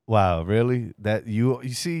Wow, really? That you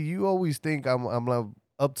see, you always think I'm like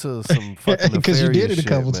up to some fucking because you did it a shit,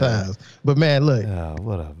 couple man. times. But man, look,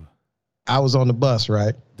 whatever. I was on the bus,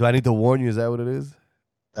 right? Do I need to warn you? Is that what it is?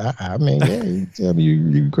 I mean, yeah, you tell me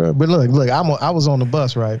you cry. But look, I was on the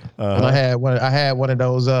bus, right? And I had one of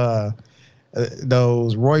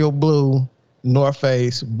those royal blue North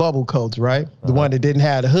Face bubble coats, right? The one that didn't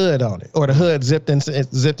have the hood on it, or the hood zipped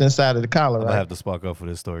inside of the collar, I'm right? gonna have to spark up for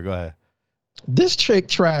this story. Go ahead. This chick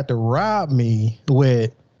tried to rob me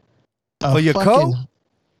with For your coat?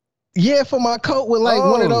 Yeah, for my coat with like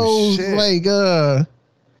one of those shit. like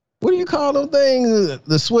what do you call them things?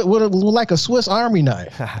 The Swiss, like a Swiss Army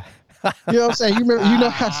knife. You know what I'm saying? You know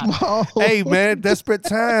how small. Hey man, desperate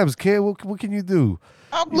times, kid. What can you do?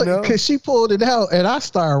 I'm looking because she pulled it out and I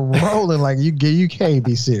started rolling like you can't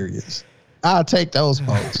be serious. I'll take those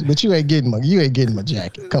folks, but you ain't getting my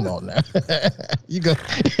jacket. Come on now, you got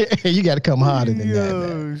to come harder than that.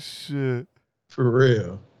 Oh shit, for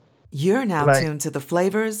real. You're now tuned to the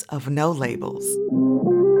flavors of No Labels.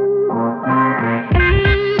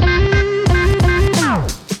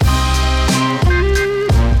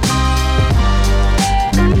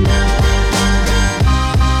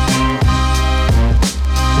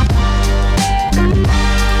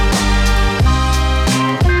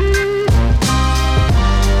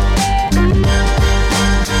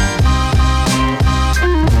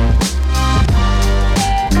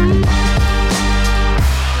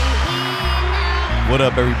 What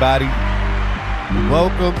up, everybody?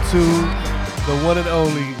 Welcome to the one and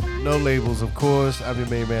only No Labels, of course. I'm your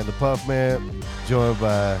main man, the Puff Man, joined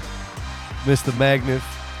by Mr. Magnif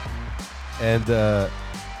and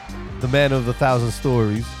the man of 1,000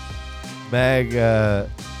 stories. Mag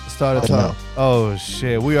started talking. Oh,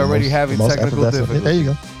 shit. We already having technical difficulties. There you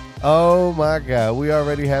go. Oh, my God. We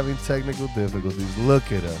already having technical difficulties.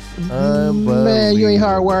 Look at us. Unbelievable. Man, you ain't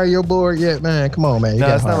hardwired your board yet, man. Come on, man.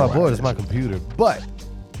 No, it's not my board. It's my computer. But,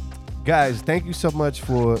 guys, thank you so much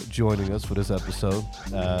for joining us for this episode.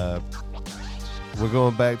 We're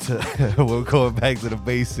going back to the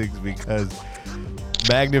basics because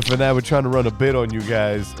Magnif and I were trying to run a bit on you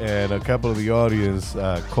guys, and a couple of the audience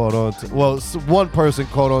caught on to. Well, one person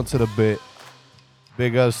caught on to the bit.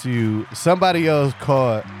 Big ups to you. Somebody else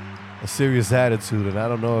caught a serious attitude, and I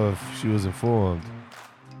don't know if she was informed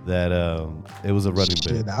that it was a running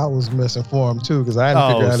bit. I was misinformed too because I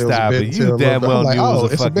didn't figure out it was a bit. You damn well knew it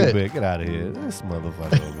was a fucking bit. bit. Get out of here. This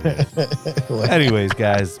motherfucker over here. Anyways,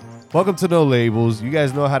 guys, welcome to No Labels. You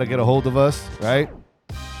guys know how to get a hold of us, right?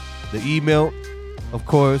 The email, of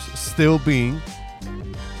course, still being.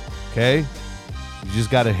 Okay? You just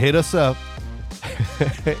got to hit us up.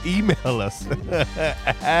 Email us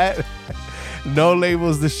at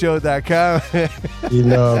nolabelstheshow.com. You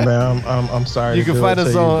know, man, I'm sorry. You can find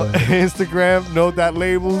us on Instagram,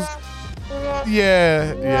 no.labels.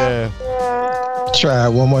 Yeah. Try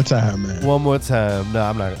it one more time, man. One more time. No,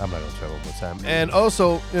 I'm not gonna try one more time. And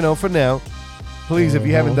also, for now, please, if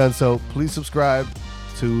you haven't done so, please subscribe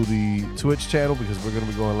to the Twitch channel because we're gonna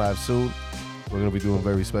be going live soon. We're gonna be doing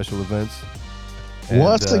very special events. And,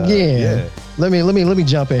 once again, let me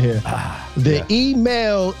jump in here. The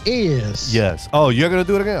email is yes. Oh, you're gonna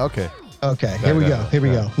do it again? Okay. Here we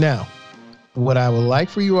go. Now, what I would like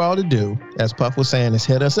for you all to do, as Puff was saying, is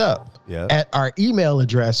hit us up at our email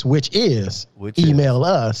address, which is email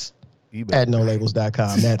us at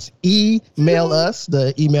nolabels.com. That's email us.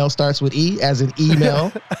 The email starts with E as in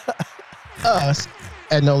email us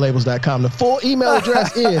at nolabels.com. The full email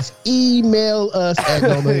address is email us at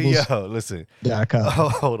nolabels.com. Yo, listen. Oh,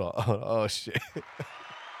 hold on. Oh, shit.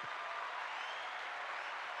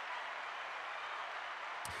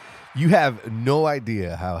 You have no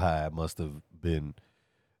idea how high I must have been.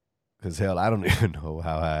 Because, hell, I don't even know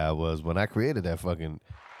how high I was when I created that fucking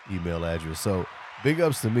email address. So, big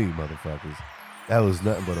ups to me, motherfuckers. That was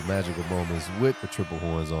nothing but a magical moments with the triple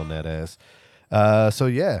horns on that ass. So,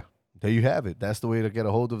 yeah. There you have it. That's the way to get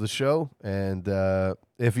a hold of the show. And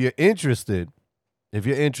if you're interested, we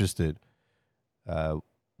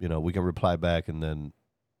can reply back and then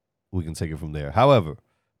we can take it from there. However,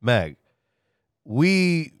 Mag,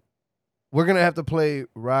 we're gonna have to play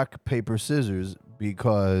rock, paper, scissors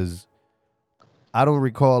because I don't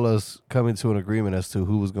recall us coming to an agreement as to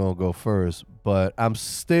who was gonna go first. But I'm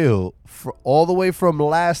still, all the way from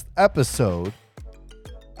last episode,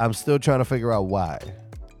 I'm still trying to figure out why.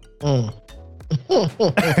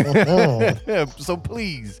 So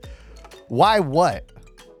please, why what?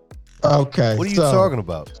 Okay. What are you talking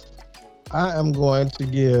about? I am going to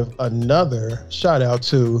give another shout out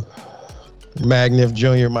to Magnif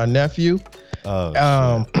Jr., my nephew.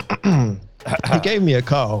 Oh, he gave me a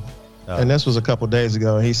call and this was a couple days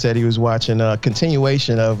ago. He said he was watching a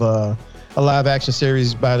continuation of a live action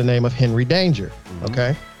series by the name of Henry Danger.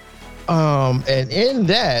 Okay. And in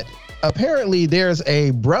that, apparently there's a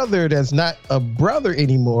brother that's not a brother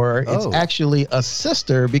anymore. It's actually a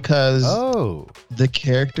sister because the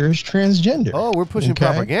character is transgender. Oh, we're pushing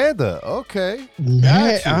propaganda. Okay.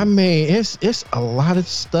 Yeah, I mean, it's a lot of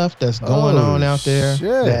stuff that's going on out there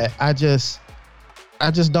that I just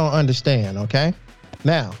don't understand. Okay.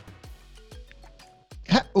 Now,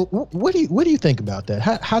 what do you think about that?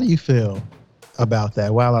 How do you feel about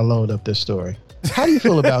that while I load up this story? How do you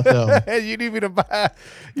feel about them? You need me to buy.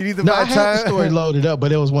 You need to no, buy I had the story loaded up,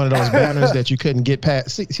 but it was one of those banners that you couldn't get past.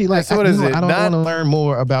 See, like, so what is it? I don't want to learn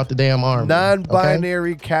more about the damn army.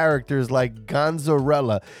 Non-binary characters like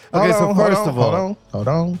Gonzarella. Okay, so first of all, hold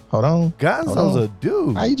on. Gonzo's a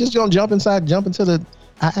dude. Are you just gonna jump into the?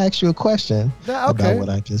 I asked you a question about what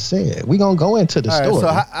I just said. We gonna go into the story. So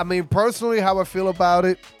I mean, personally, how I feel about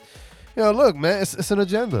it. Look, man, it's an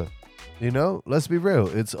agenda. Let's be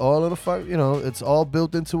real. It's all in it's all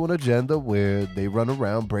built into an agenda where they run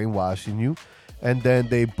around brainwashing you, and then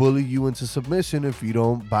they bully you into submission if you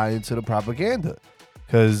don't buy into the propaganda.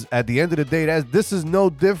 Because at the end of the day, this is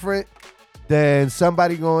no different than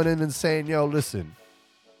somebody going in and saying, "Yo, listen,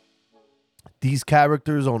 these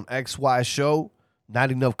characters on XY show,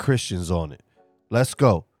 not enough Christians on it. Let's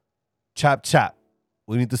go, chop chop.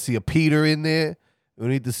 We need to see a Peter in there. We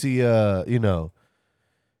need to see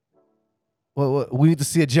we need to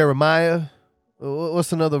see a Jeremiah.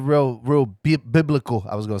 What's another real biblical?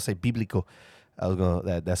 I was gonna say biblical.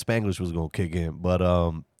 That Spanglish was gonna kick in. But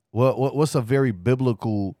what's a very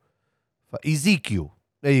biblical? Ezekiel.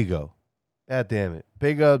 There you go. God damn it.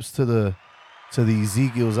 Big ups to the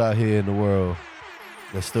Ezekiels out here in the world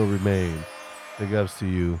that still remain. Big ups to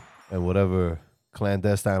you and whatever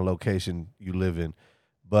clandestine location you live in.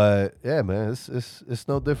 But yeah, man, it's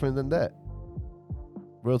no different than that.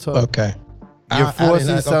 Real talk. Okay. You're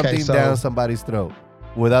forcing something down somebody's throat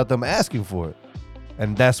without them asking for it.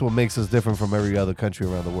 And that's what makes us different from every other country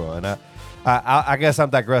around the world. And I guess I'm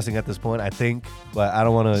digressing at this point, I think, but I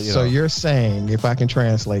don't want to, So you're saying, if I can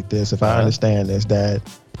translate this, if I understand this, that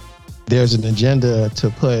there's an agenda to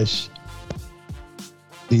push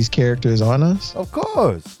these characters on us? Of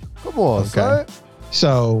course. Come on, son.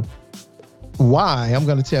 So why? I'm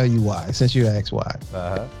going to tell you why, since you asked why.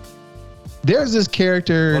 There's this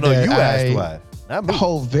character that I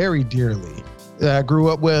hold very dearly that I grew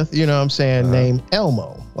up with, named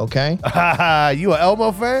Elmo, okay? You an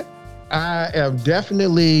Elmo fan? I am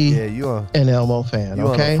definitely an Elmo fan,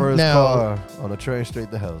 okay? On the first car on a train straight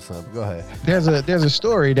to hell, son. Go ahead. There's a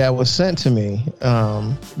story that was sent to me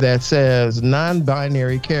that says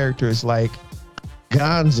non-binary characters like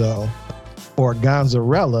Gonzo or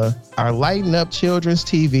Gonzarella are lighting up children's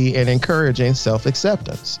TV and encouraging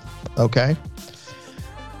self-acceptance. Okay.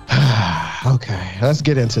 Okay, let's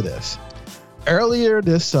get into this. Earlier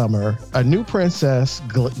this summer, a new princess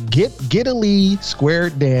giddily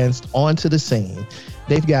squared danced onto the scene.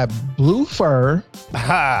 They've got blue fur.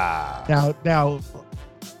 Now,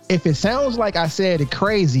 if it sounds like I said it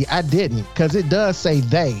crazy, I didn't, because it does say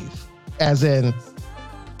they've, as in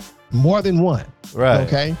more than one. Right.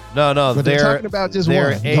 Okay. No. But they're talking about just one.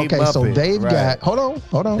 Okay. Muppet. So they've got. Hold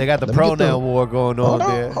on. They got the pronoun war going on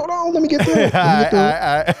there. Hold on. Let me get through it.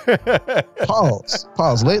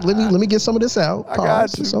 Pause. Let me get some of this out. Pause. I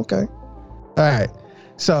got you. It's okay. All right.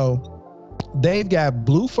 So they've got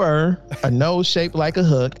blue fur, a nose shaped like a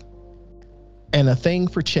hook, and a thing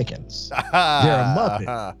for chickens. They're a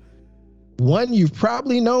Muppet. One you've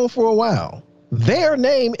probably known for a while. Their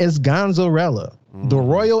name is Gonzarella, the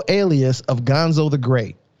royal alias of Gonzo the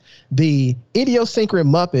Great. The idiosyncratic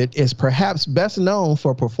Muppet is perhaps best known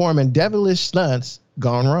for performing devilish stunts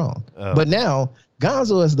gone wrong. But now,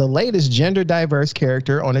 Gonzo is the latest gender-diverse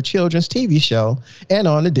character on a children's TV show and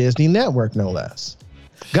on the Disney network, no less.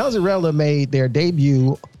 Gonzarella made their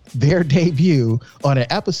debut on an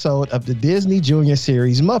episode of the Disney Junior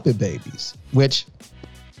series Muppet Babies, which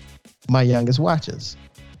my youngest watches,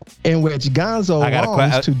 in which Gonzo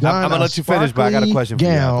longs to don I'm gonna let you finish, but I got a question for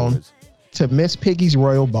you afterwards. To Miss Piggy's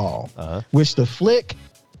royal ball, which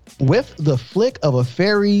with the flick of a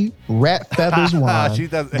fairy rat feathers wand,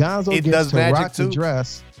 Gonzo gets to rock the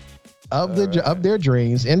dress of their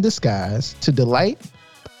dreams in disguise to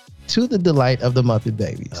the delight of the Muppet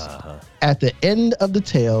Babies. At the end of the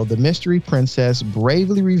tale, the mystery princess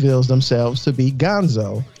bravely reveals themselves to be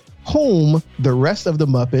Gonzo, whom the rest of the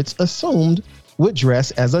Muppets assumed would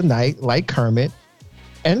dress as a knight like Kermit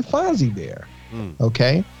and Fozzie Bear.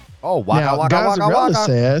 Okay. Oh, waka, now, waka, Gonzarella waka, waka.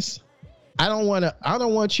 says, I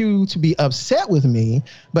don't want you to be upset with me,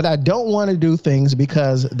 but I don't want to do things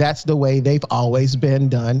because that's the way they've always been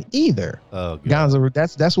done either. Oh, Gonzo,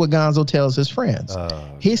 that's what Gonzo tells his friends.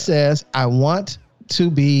 He says, I want to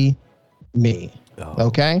be me.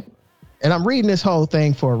 Okay? And I'm reading this whole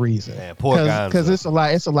thing for a reason. Man, poor Gonzo. Because it's a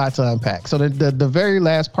lot to unpack. So the very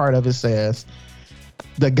last part of it says,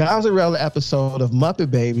 the Gonzarella episode of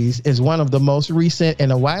Muppet Babies is one of the most recent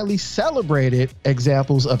and widely celebrated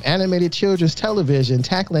examples of animated children's television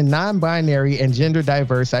tackling non-binary and gender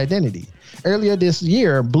diverse identity. Earlier this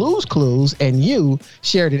year, Blue's Clues and You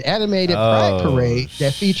shared an animated Pride Parade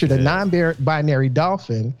that featured a non-binary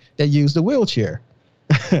dolphin that used a wheelchair.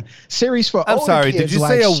 Series for older kids did you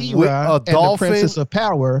like say She-Ra and the Princess of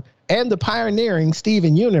Power and the pioneering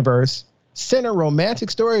Steven Universe center romantic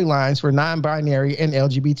storylines for non-binary and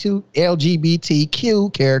LGBTQ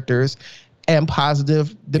characters and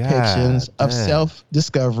positive depictions of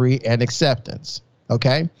self-discovery and acceptance.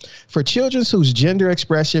 Okay? For children whose gender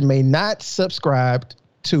expression may not subscribe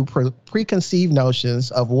to preconceived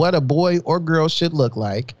notions of what a boy or girl should look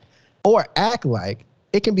like or act like,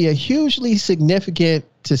 it can be a hugely significant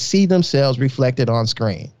to see themselves reflected on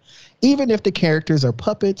screen. Even if the characters are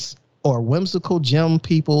puppets or whimsical gem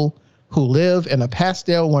people who live in a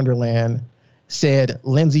pastel wonderland, said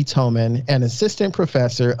Lindsay Toman, an assistant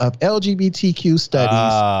professor of LGBTQ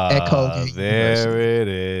studies at Colgate University. There it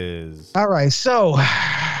is. All right, so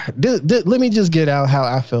let me just get out how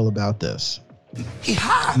I feel about this. He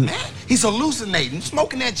high, man. He's hallucinating,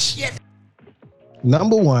 smoking that shit.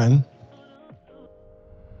 Number one,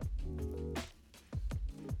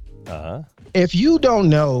 if you don't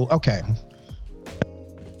know, okay.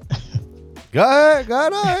 Go ahead.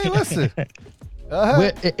 Hey, listen.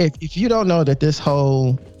 If you don't know that this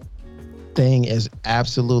whole thing is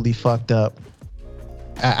absolutely fucked up,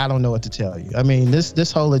 I don't know what to tell you. I mean,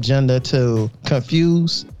 this whole agenda to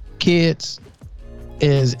confuse kids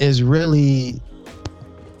is really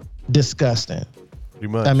disgusting. Pretty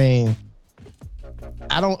much. I mean,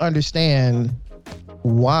 I don't understand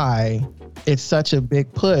why it's such a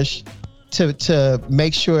big push to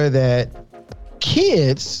make sure that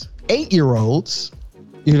kids, 8-year-olds,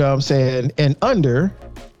 you know what I'm saying, and under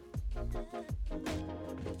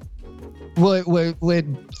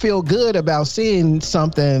would feel good about seeing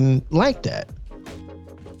something like that.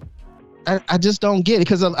 I just don't get it,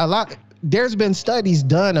 because there's been studies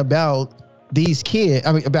done about these kids.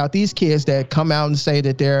 I mean, about these kids that come out and say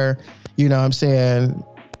that they're, you know what I'm saying,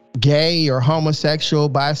 gay or homosexual,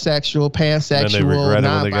 bisexual, pansexual,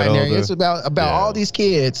 non-binary. It's about all these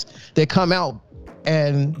kids that come out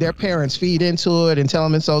and their parents feed into it and tell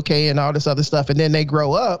them it's okay and all this other stuff. And then they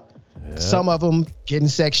grow up, some of them getting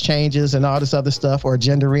sex changes and all this other stuff, or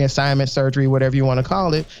gender reassignment surgery, whatever you want to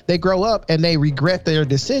call it. They grow up and they regret their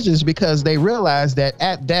decisions because they realize that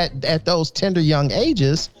at those tender young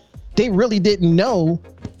ages, they really didn't know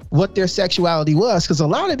what their sexuality was. Because a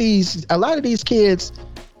lot of these kids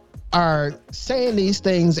are saying these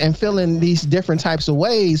things and feeling these different types of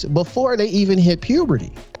ways before they even hit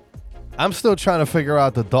puberty. I'm still trying to figure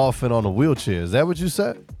out the dolphin on a wheelchair. Is that what you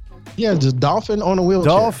said? Yeah, just dolphin on a wheelchair.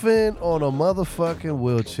 Dolphin on a motherfucking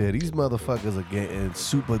wheelchair. These motherfuckers are getting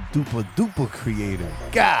super duper creative.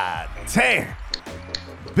 God damn.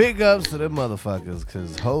 Big ups to them motherfuckers,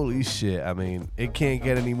 because holy shit. I mean, it can't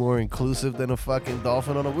get any more inclusive than a fucking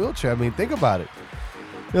dolphin on a wheelchair. I mean, think about it.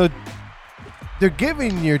 You know, they're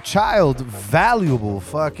giving your child valuable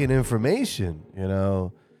fucking information, you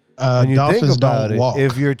know. When you think about it,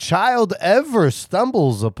 if your child ever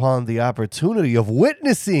stumbles upon the opportunity of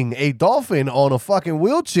witnessing a dolphin on a fucking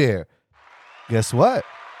wheelchair, guess what?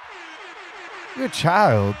 Your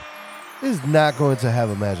child is not going to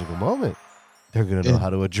have a magical moment. They're going to know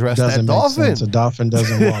how to address that dolphin. Sense. A dolphin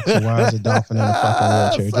doesn't walk, so why is a dolphin in a fucking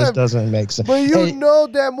wheelchair? It just doesn't make sense. But you know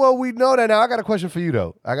damn well we know that. Now, I got a question for you,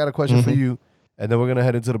 though. I got a question for you, and then we're going to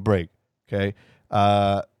head into the break, okay?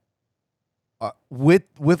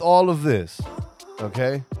 With all of this,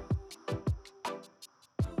 okay,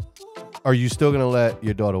 are you still gonna let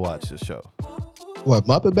your daughter watch this show? What,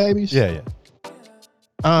 Muppet Babies? Yeah.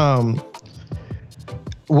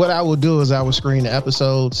 What I will do is I will screen the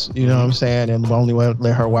episodes, you know what I'm saying, and only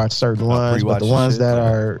let her watch certain ones. But the ones that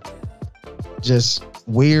are just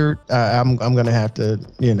weird, I'm gonna have to,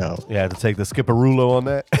 you know. Yeah, to take the skip-a-rulo on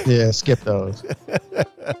that. Yeah, skip those.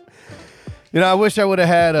 You know, I wish I would have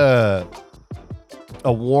had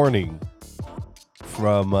a warning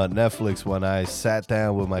from Netflix when I sat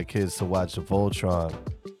down with my kids to watch the Voltron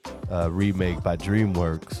remake by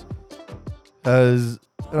DreamWorks. Because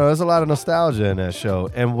there's a lot of nostalgia in that show.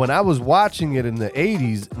 And when I was watching it in the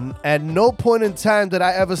 80s, at no point in time did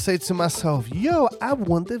I ever say to myself, yo, I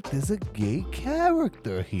wonder if there's a gay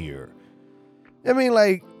character here. I mean,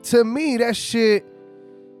 like, to me, that shit,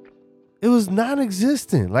 it was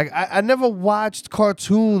non-existent. Like, I never watched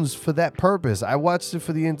cartoons for that purpose. I watched it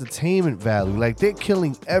for the entertainment value. Like, they're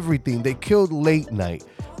killing everything. They killed late night.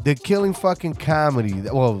 They're killing fucking comedy.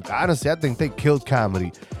 Well, honestly, I think they killed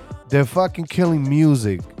comedy. They're fucking killing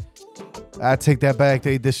music. I take that back.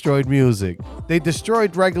 They destroyed music. They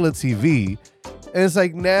destroyed regular TV. And it's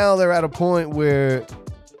like now they're at a point where,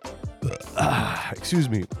 excuse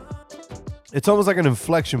me, it's almost like an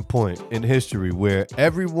inflection point in history where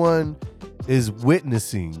everyone is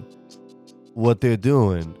witnessing what they're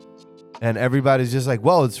doing. And everybody's just like,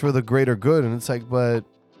 well, it's for the greater good. And it's like, but,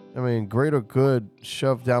 I mean, greater good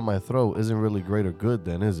shoved down my throat isn't really greater good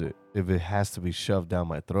then, is it? If it has to be shoved down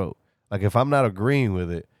my throat. Like, if I'm not agreeing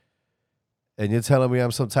with it, and you're telling me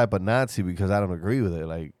I'm some type of Nazi because I don't agree with it,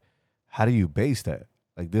 like, how do you base that?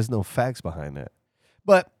 Like, there's no facts behind that.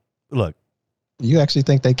 But, look. You actually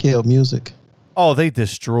think they killed music? Oh, they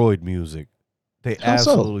destroyed music. They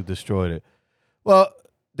absolutely destroyed it. Well,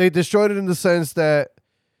 they destroyed it in the sense that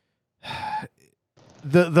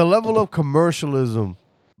the level of commercialism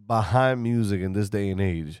behind music in this day and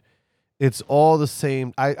age, it's all the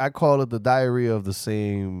same. I call it the diarrhea of the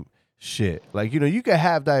same shit. Like, you could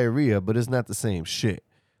have diarrhea, but it's not the same shit.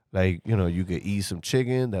 Like, you could eat some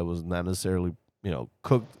chicken that was not necessarily,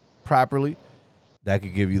 cooked properly. That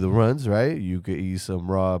could give you the runs, right? You could eat some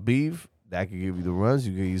raw beef. That could give you the runs.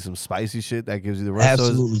 You could eat some spicy shit. That gives you the runs.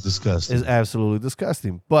 Absolutely disgusting. It's absolutely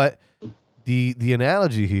disgusting. But the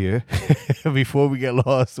analogy here, before we get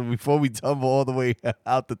lost and before we tumble all the way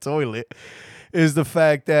out the toilet, is the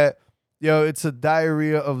fact that, it's a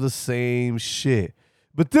diarrhea of the same shit.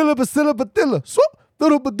 Batilla, bacilla, batilla, swoop,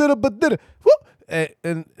 little batilla, batilla, whoop.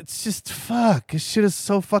 And it's just, fuck, this shit is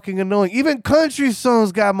so fucking annoying. Even country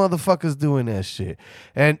songs got motherfuckers doing that shit.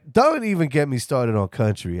 And don't even get me started on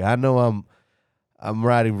country. I know I'm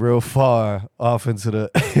riding real far off into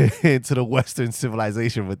the into the Western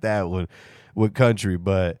civilization with that one, with country.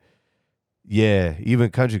 But yeah, even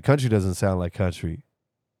country doesn't sound like country.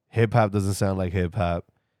 Hip hop doesn't sound like hip hop.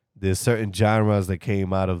 There's certain genres that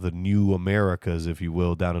came out of the new Americas, if you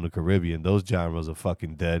will, down in the Caribbean. Those genres are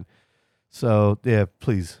fucking dead. So yeah,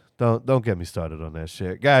 please don't get me started on that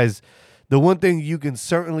shit. Guys, the one thing you can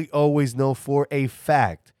certainly always know for a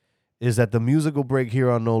fact is that the musical break here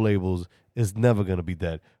on No Labels is never going to be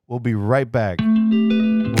dead. We'll be right back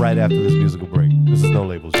right after this musical break. This is No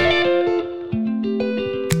Labels.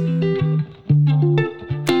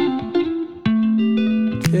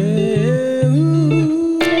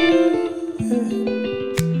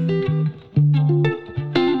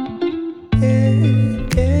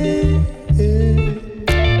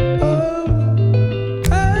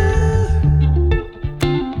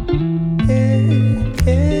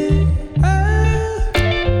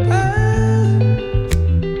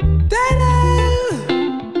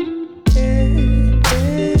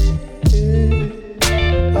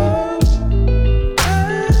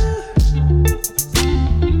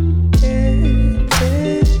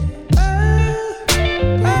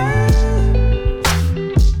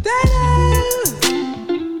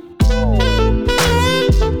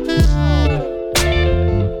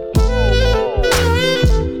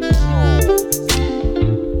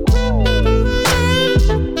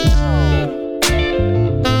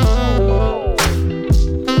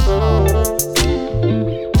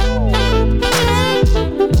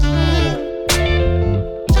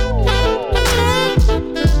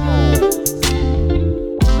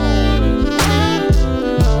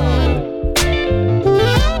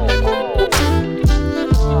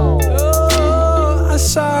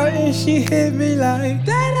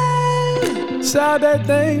 Saw that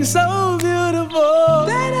thing so beautiful.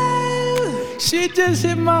 She just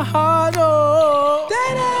hit my heart, oh.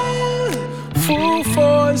 Full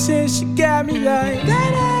force and she got me like.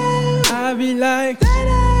 I be like,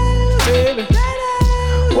 baby,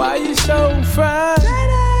 why you so fine?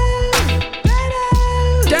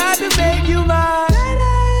 Got to make you mine.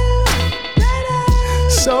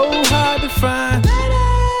 So hard to find.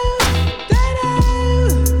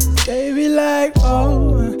 They be like,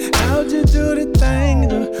 oh, how'd you do the thing?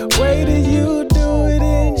 The way that you do it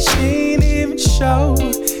and she ain't even show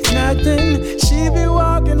nothing. She be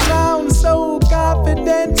walking around so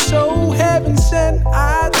confident, so heaven sent.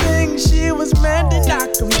 I think she was meant to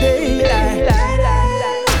knock them daylight.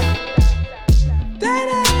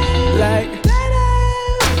 Like,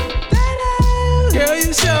 girl,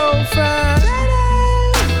 you so fine.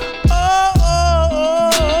 Oh, oh,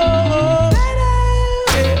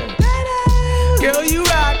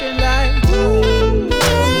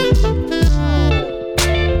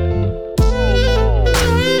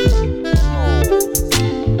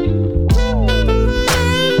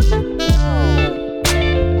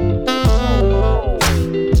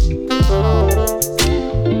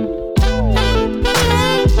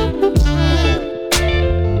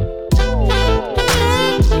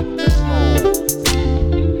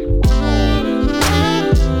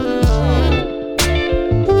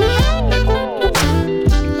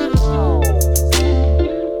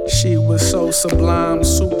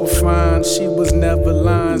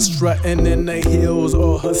 strutting in the heels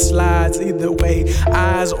or her slides. Either way,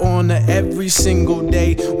 eyes on her every single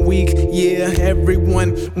day, week, year.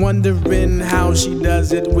 Everyone wondering how she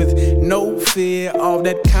does it with no fear. All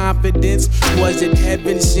that confidence, was it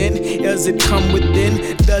heaven sent? Does it come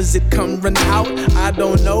within? Does it come run out? I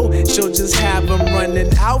don't know. She'll just have them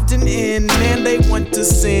running out and in. Man, they want to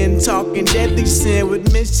sin, talking deadly sin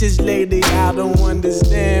with Mrs. Lady. I don't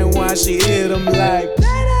understand why she hit them like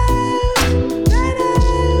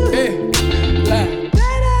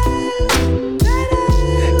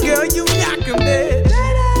girl, you knock 'em dead.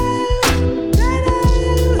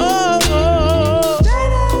 Oh,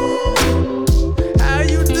 how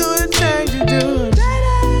you doing? Things you doing?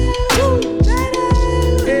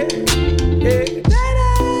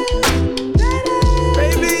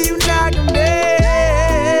 Baby, you knock 'em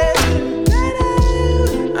dead.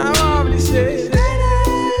 I'm already said.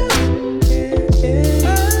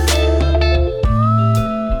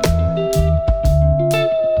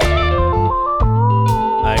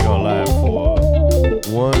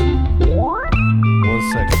 One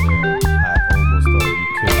second there, I almost thought you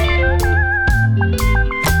killed the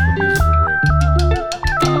musical break.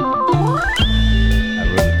 I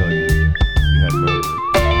really thought you had murdered it.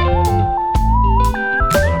 But I'm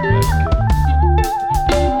glad you did.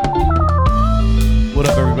 What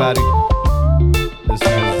up, everybody? This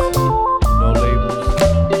is No Labels.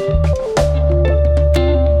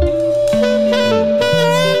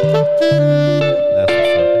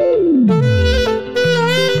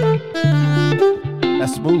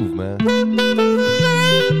 That's smooth, man.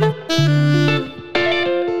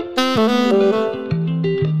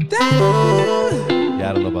 Yeah,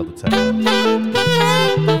 I don't know about the title.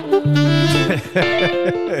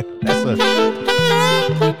 That's a.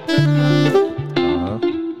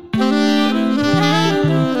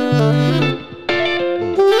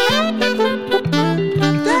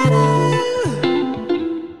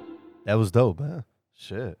 That was dope, man.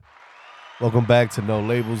 Shit. Welcome back to No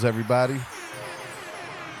Labels, everybody.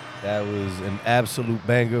 That was an absolute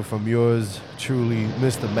banger from yours truly,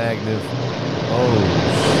 Mr. Magnif. Oh,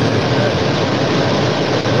 shit.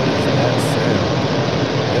 What is that sound?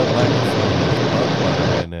 Your microphone is up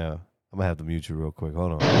right now. I'm going to have to mute you real quick.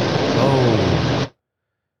 Hold on.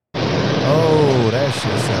 Oh, that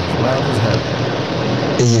shit sounds loud as hell.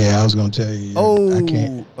 Yeah, I was going to tell you. Oh, I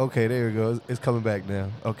can't. Okay, there it goes. It's coming back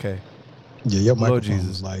now. Okay. Yeah, your Lord microphone Jesus.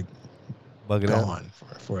 was like Bugging gone out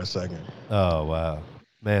for a second. Oh, wow.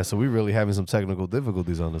 Man, so we really having some technical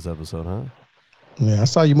difficulties on this episode, huh? Yeah, I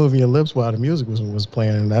saw you moving your lips while the music was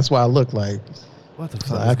playing, and that's why I looked like. What the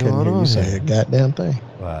fuck? I couldn't hear you say a goddamn thing.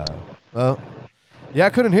 Wow. Well, yeah,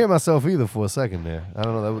 I couldn't hear myself either for a second there. I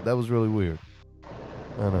don't know. That was really weird.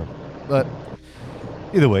 I don't know. But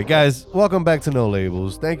either way, guys, welcome back to No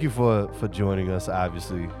Labels. Thank you for joining us,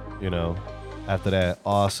 obviously, you know, after that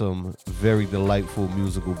awesome, very delightful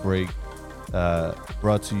musical break.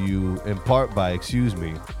 Brought to you in part by,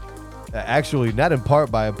 actually not in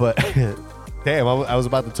part by, but damn, I was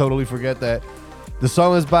about to totally forget that. The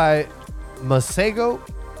song is by Masego.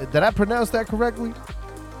 Did I pronounce that correctly?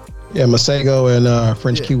 Yeah, Masego and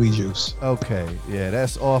French Kiwi Juice. Okay, yeah,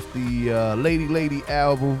 that's off the Lady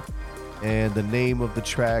album, and the name of the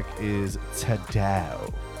track is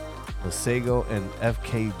Tadao. Masego and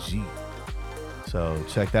FKG. So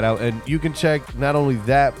check that out. And you can check not only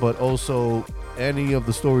that, but also any of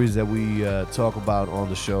the stories that we talk about on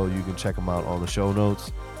the show. You can check them out on the show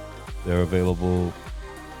notes. They're available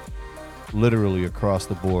literally across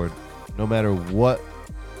the board. No matter what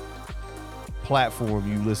platform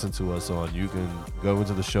you listen to us on, you can go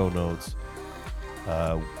into the show notes,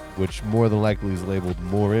 which more than likely is labeled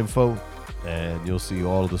More Info. And you'll see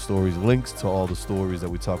all of the stories, links to all the stories that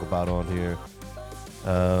we talk about on here.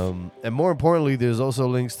 And more importantly, there's also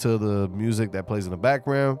links to the music that plays in the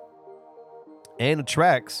background and the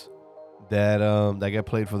tracks that get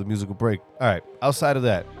played for the musical break. All right, outside of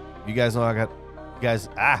that, you guys know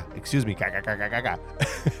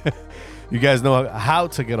you guys know how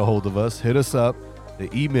to get a hold of us. Hit us up. The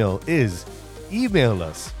email is email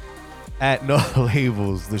us at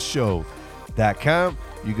nolabelstheshow.com.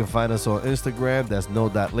 You can find us on Instagram. That's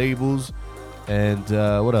no.labels. And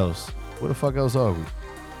what else? Where the fuck else are we?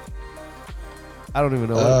 I don't even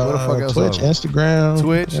know. What the fuck else Twitch, are we? Instagram.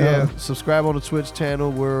 Twitch, yeah. Subscribe on the Twitch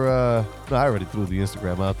channel. We're no, I already threw the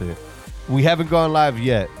Instagram out there. We haven't gone live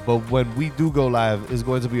yet, but when we do go live, it's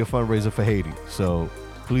going to be a fundraiser for Haiti. So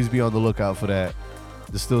please be on the lookout for that.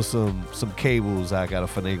 There's still some cables I gotta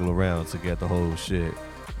finagle around to get the whole shit,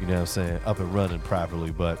 you know what I'm saying, up and running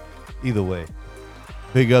properly. But either way,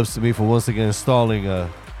 big ups to me for once again installing a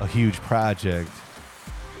huge project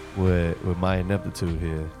with my ineptitude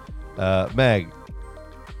here. Mag,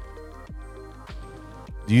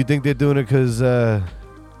 do you think they're doing it because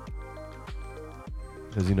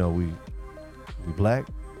you know we black?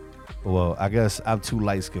 Well, I guess I'm too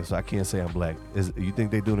light skinned, so I can't say I'm black. You think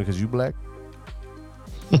they're doing it because you black?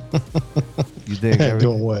 You think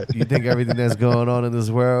doing what? You think everything that's going on in this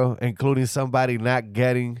world, including somebody not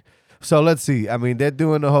getting? So let's see. I mean, they're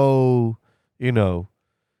doing the whole, you know,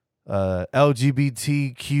 LGBTQAI,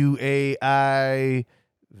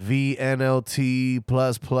 VNLT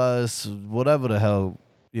plus, whatever the hell,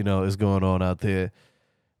 you know, is going on out there.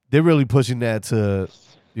 They're really pushing that to,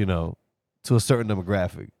 you know, to a certain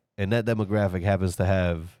demographic, and that demographic happens to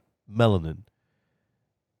have melanin.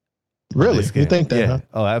 Really? You think that? Yeah. Huh?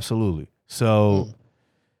 Oh, absolutely. So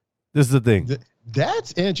this is the thing.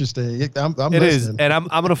 That's interesting. I'm it listening. Is, and I'm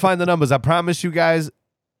gonna find the numbers. I promise you guys,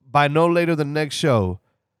 by no later than next show.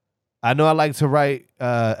 I know I like to write,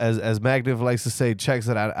 as Magniv likes to say, checks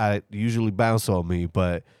that I usually bounce on me,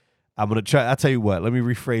 but I'm gonna try. I'll tell you what. Let me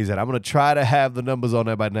rephrase that. I'm gonna try to have the numbers on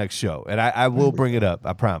there by next show, and I will bring it up.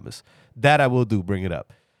 I promise. That I will do. Bring it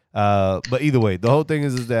up. But either way, the whole thing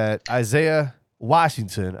is that Isaiah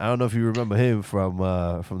Washington, I don't know if you remember him from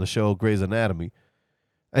the show Grey's Anatomy,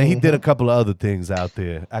 and he did a couple of other things out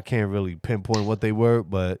there. I can't really pinpoint what they were,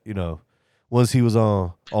 but you know, once he was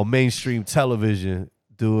on mainstream television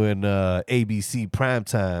doing ABC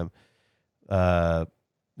primetime,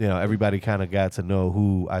 you know, everybody kind of got to know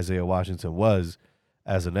who Isaiah Washington was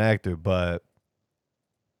as an actor, but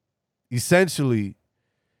essentially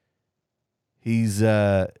he's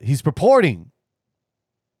purporting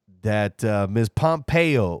that Ms.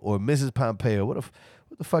 Pompeo or Mrs. Pompeo, what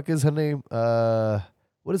the fuck is her name?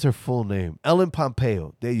 What is her full name? Ellen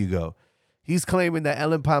Pompeo. There you go. He's claiming that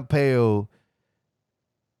Ellen Pompeo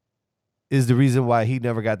is the reason why he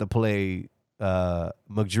never got to play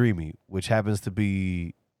McDreamy, which happens to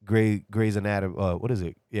be Grey's Anatomy. What is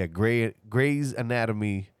it? Yeah, Grey's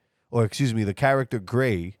Anatomy, or excuse me, the character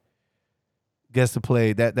Grey gets to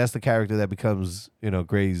play that's the character that becomes, you know,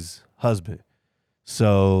 Grey's husband.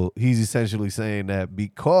 So he's essentially saying that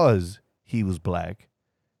because he was black.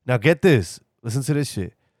 Now get this. Listen to this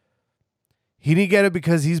shit. He didn't get it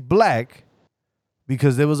because he's black,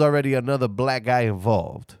 because there was already another black guy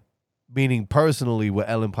involved, meaning personally with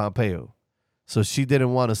Ellen Pompeo. So she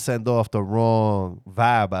didn't want to send off the wrong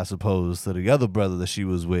vibe, I suppose, to the other brother that she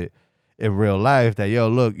was with in real life, that, yo,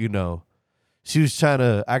 look, you know, she was trying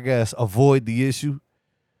to, I guess, avoid the issue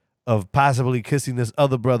of possibly kissing this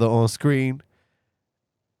other brother on screen.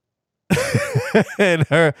 and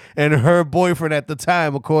her boyfriend at the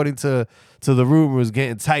time, according to the rumors,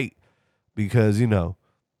 getting tight because, you know,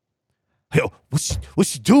 yo, what's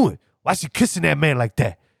she doing? Why she kissing that man like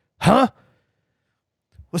that? Huh?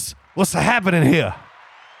 What's happening here?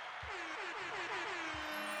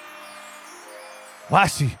 Why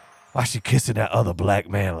she kissing that other black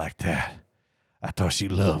man like that? I thought she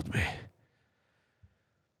loved me.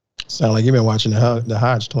 Sound like you've been watching the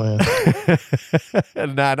Hodge twins.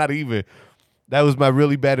 Nah, not even. That was my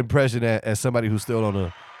really bad impression as somebody who's still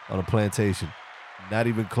on a plantation. Not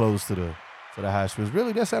even close to the Hodge twins.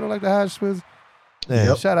 Really, that sounded like the Hodge twins? Man,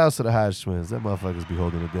 yep. Shout outs to the Hodge twins. That motherfuckers be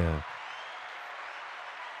holding it down.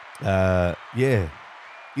 Yeah.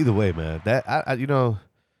 Either way, man. That I you know,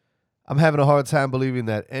 I'm having a hard time believing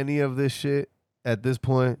that any of this shit at this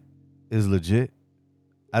point is legit.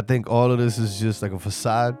 I think all of this is just like a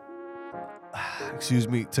facade. Excuse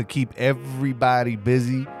me, to keep everybody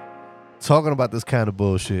busy talking about this kind of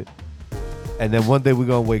bullshit. And then one day we're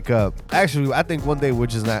gonna wake up. Actually, I think one day we're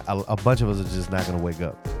just not, a bunch of us are just not gonna wake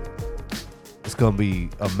up. It's gonna be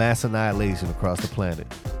a mass annihilation across the planet.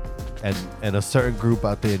 And a certain group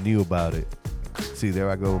out there knew about it. See, there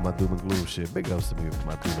I go with my doom and gloom shit. Big ups to me with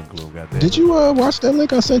my doom and gloom. Goddamn. Did you watch that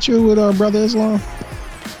link I sent you with Brother Islam?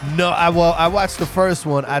 No, I watched the first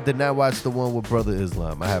one. I did not watch the one with Brother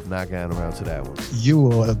Islam. I have not gotten around to that one. You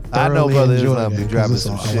will I know Brother Islam be dropping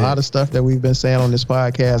some shit. A lot of stuff that we've been saying on this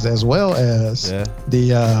podcast, as well as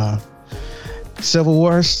the Civil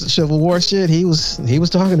War shit he was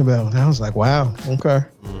talking about. And I was like, wow, okay.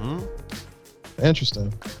 Mm-hmm.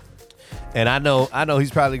 Interesting. And I know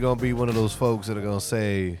he's probably gonna be one of those folks that are gonna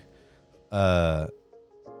say that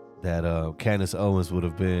Candace Owens would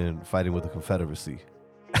have been fighting with the Confederacy.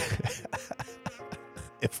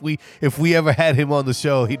 If we ever had him on the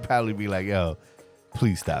show, he'd probably be like, yo,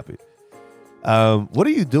 please stop it. What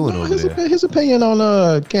are you doing over there? His opinion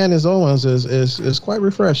on Candace Owens is quite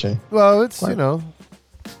refreshing. Well, it's you know,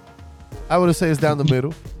 I would say it's down the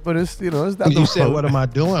middle, but it's, you know, it's down the road. You said, what am I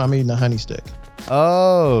doing? I'm eating a honey stick.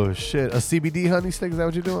 Oh shit! A CBD honey stick? Is that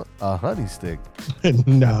what you're doing? A honey stick?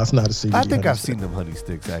 No, it's not a CBD. I think I've seen them honey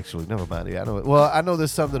sticks actually. Never mind. Yeah, I know. Well, I know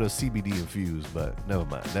there's some that are CBD infused, but never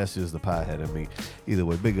mind. That's just the piehead in me. Either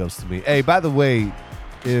way, big ups to me. Hey, by the way,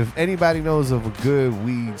 if anybody knows of a good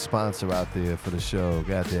weed sponsor out there for the show,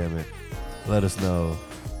 goddamn it, let us know.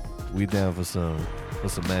 We down for some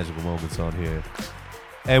magical moments on here.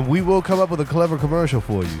 And we will come up with a clever commercial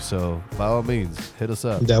for you. So, by all means, hit us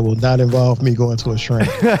up. That will not involve me going to a shrink.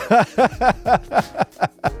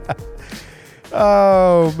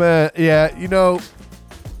 Oh, man. Yeah, you know,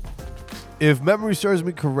 if memory serves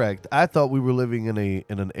me correct, I thought we were living in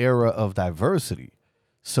an era of diversity.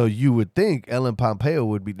 So you would think Ellen Pompeo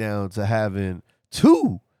would be down to having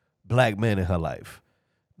 2 black men in her life,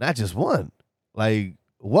 not just one. Like,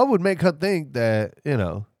 what would make her think that, you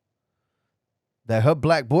know, that her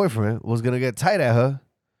black boyfriend was going to get tight at her?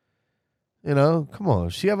 You know, come on.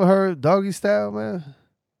 She ever heard Doggy Style, man?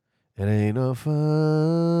 It ain't no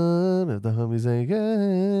fun if the homies ain't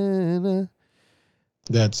getting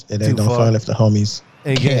It ain't no fun if the homies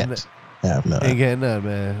can't have none. Ain't getting none,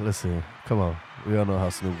 man. Listen, come on. We all know how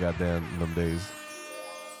Snoop got down in them days.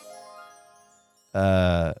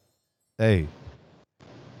 Hey,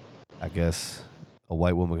 I guess a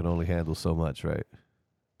white woman can only handle so much, right?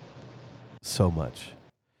 So much.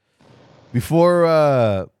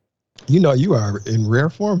 Before you know, you are in rare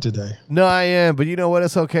form today. No, I am, but you know what?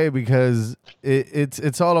 It's okay because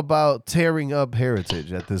it's all about tearing up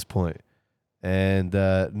heritage at this point. And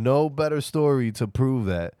no better story to prove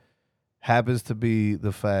that happens to be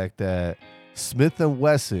the fact that Smith &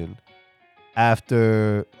 Wesson,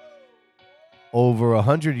 after over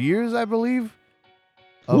 100 years, I believe,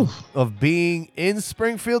 of being in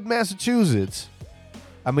Springfield, Massachusetts.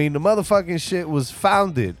 I mean, the motherfucking shit was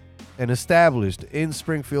founded and established in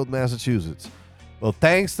Springfield, Massachusetts. Well,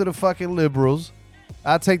 thanks to the fucking liberals.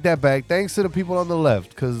 I'll take that back. Thanks to the people on the left,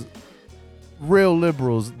 because real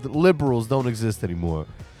liberals don't exist anymore.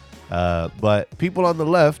 But people on the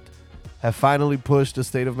left have finally pushed the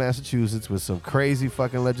state of Massachusetts with some crazy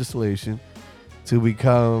fucking legislation to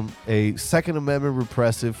become a Second Amendment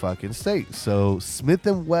repressive fucking state. So Smith &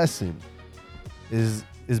 Wesson is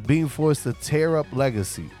being forced to tear up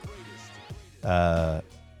legacy,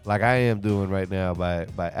 like I am doing right now by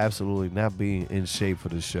absolutely not being in shape for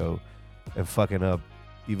the show and fucking up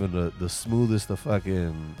even the smoothest of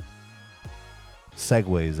fucking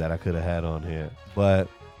segues that I could have had on here. But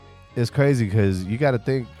it's crazy because you got to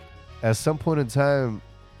think, at some point in time,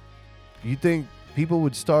 you think people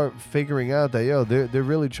would start figuring out that, yo, they're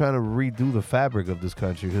really trying to redo the fabric of this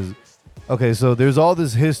country. Because, okay, so there's all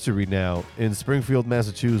this history now in Springfield,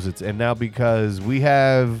 Massachusetts, and now because we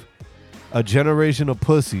have a generation of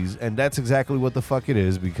pussies, and that's exactly what the fuck it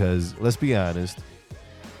is, because let's be honest,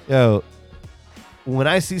 yo, when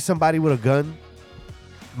I see somebody with a gun,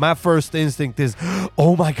 my first instinct is,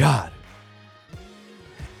 oh my God,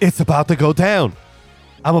 it's about to go down.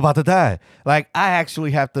 I'm about to die. Like, I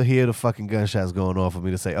actually have to hear the fucking gunshots going off for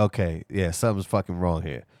me to say, okay, yeah, something's fucking wrong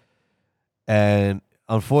here. And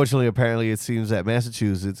unfortunately, apparently, it seems that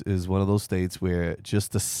Massachusetts is one of those states where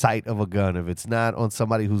just the sight of a gun, if it's not on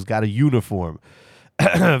somebody who's got a uniform,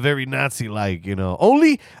 very Nazi-like, you know,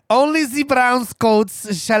 only the brown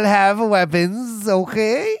coats shall have weapons,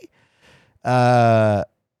 okay?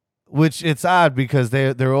 Which it's odd because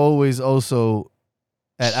they're always also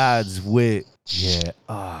at odds with. Yeah.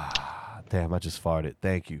 Damn, I just farted.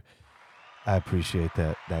 Thank you. I appreciate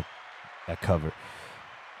that cover.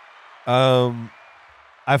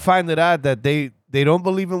 I find it odd that they don't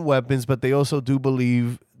believe in weapons, but they also do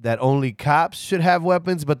believe that only cops should have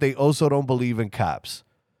weapons, but they also don't believe in cops.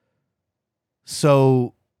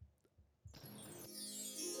 So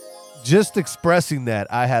just expressing that,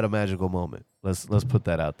 I had a magical moment. Let's put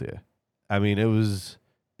that out there. I mean,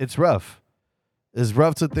 it's rough. It's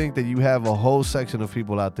rough to think that you have a whole section of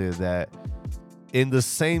people out there that in the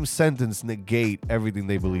same sentence negate everything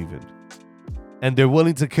they believe in. And they're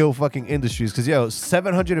willing to kill fucking industries. Because,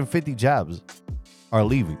 750 jobs are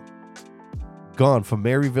leaving. Gone from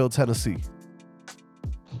Maryville, Tennessee.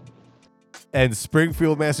 And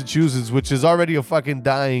Springfield, Massachusetts, which is already a fucking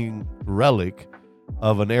dying relic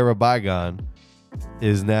of an era bygone,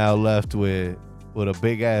 is now left with a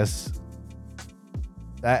big ass.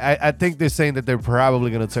 I think they're saying that they're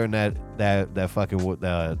probably going to turn that fucking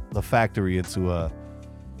the factory into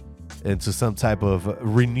some type of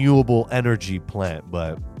renewable energy plant,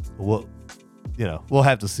 but we'll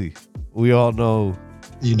have to see. We all know.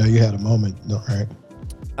 You had a moment, right?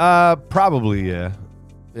 Probably, yeah.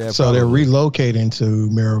 So probably. They're relocating to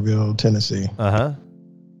Maryville, Tennessee.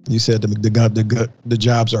 You said the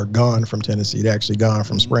jobs are gone from Tennessee. They're actually gone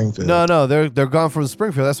from Springfield. No, they're gone from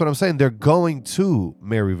Springfield. That's what I'm saying. They're going to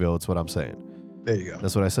Maryville. That's what I'm saying. There you go.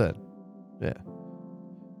 That's what I said. Yeah.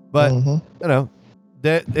 But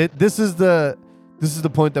this is the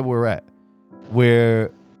point that we're at, where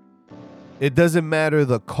it doesn't matter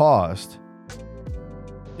the cost,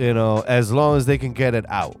 as long as they can get it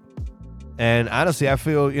out. And honestly, I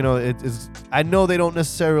feel, I know they don't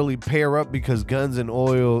necessarily pair up because guns and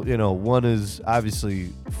oil, one is obviously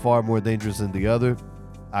far more dangerous than the other,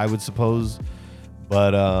 I would suppose.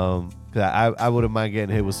 But I wouldn't mind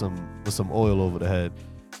getting hit with some oil over the head.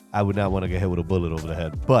 I would not want to get hit with a bullet over the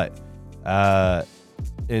head. But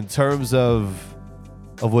in terms of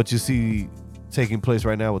what you see taking place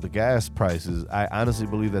right now with the gas prices, I honestly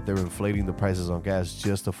believe that they're inflating the prices on gas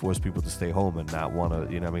just to force people to stay home and not want to,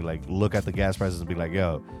 look at the gas prices and be like,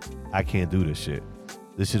 yo, I can't do this shit.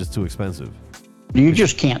 This shit is too expensive. You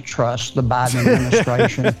just can't trust the Biden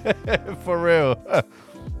administration. For real.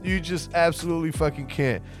 You just absolutely fucking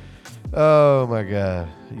can't. Oh my God.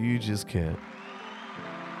 You just can't.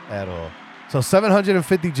 At all. So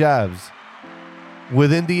 750 jobs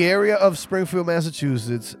within the area of Springfield,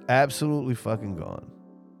 Massachusetts, absolutely fucking gone.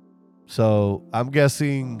 So I'm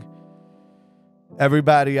guessing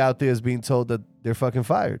everybody out there is being told that they're fucking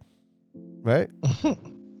fired, right?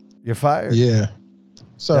 You're fired. Yeah.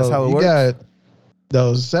 So that's how it works. Got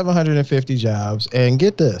those 750 jobs, and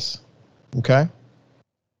get this, okay?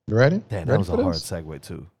 You ready? Damn, that was a hard segue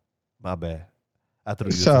too. My bad. I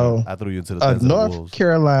threw you into the North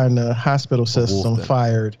Carolina hospital system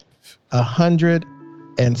fired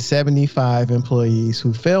 175 employees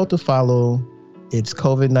who failed to follow its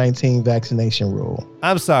COVID-19 vaccination rule.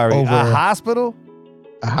 I'm sorry, a hospital?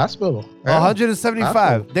 A hospital. 175.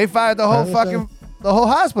 Hospital. They fired the whole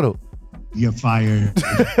hospital. You're fired.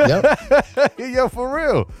 Yep. Yo, for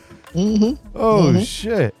real. Mm-hmm. Oh,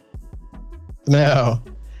 shit. Now,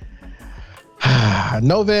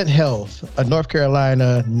 Novant Health, a North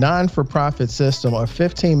Carolina non-for-profit system of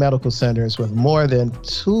 15 medical centers with more than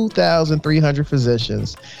 2,300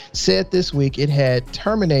 physicians, said this week it had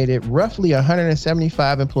terminated roughly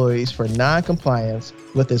 175 employees for non-compliance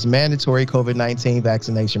with its mandatory COVID-19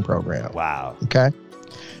 vaccination program. Wow. Okay.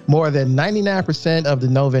 More than 99% of the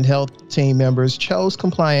Novant Health team members chose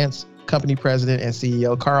compliance, company president and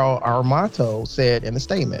CEO Carl Armato said in a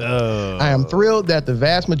statement. I am thrilled that the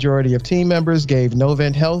vast majority of team members gave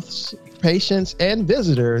Novant Health's patients and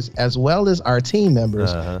visitors, as well as our team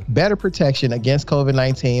members, better protection against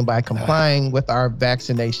COVID-19 by complying with our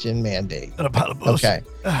vaccination mandate. Okay.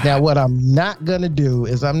 Now, what I'm not going to do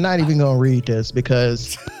is I'm not even going to read this,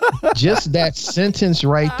 because just that sentence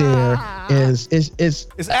right there is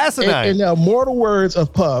asinine. In the immortal words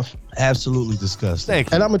of Puff, absolutely disgusting.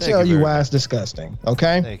 Thank you. And I'm going to tell you why it's disgusting.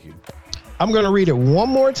 Okay. Thank you. I'm going to read it one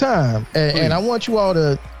more time. And I want you all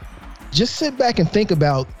to just sit back and think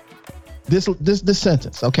about this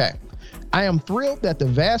sentence. Okay. I am thrilled that the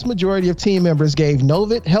vast majority of team members gave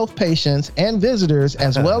Novant Health patients and visitors,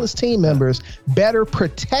 as well as team members, better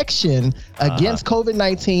protection against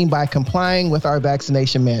COVID-19 by complying with our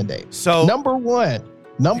vaccination mandate. So number one.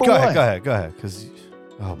 Go ahead. Because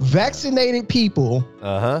vaccinated people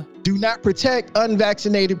do not protect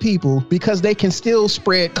unvaccinated people because they can still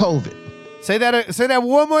spread COVID. Say that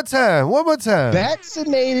one more time.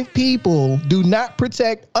 Vaccinated people do not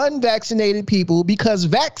protect unvaccinated people because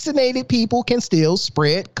vaccinated people can still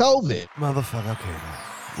spread COVID. Motherfucker,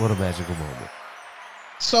 okay. What a magical moment.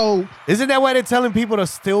 So isn't that why they're telling people to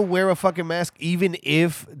still wear a fucking mask even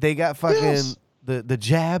if they got fucking the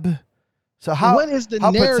jab? So what is the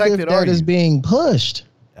narrative that is being pushed?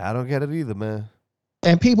 I don't get it either, man.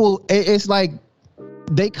 And people, it's like,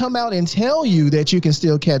 they come out and tell you that you can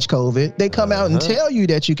still catch COVID. They come out and tell you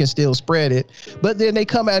that you can still spread it. But then they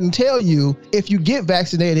come out and tell you if you get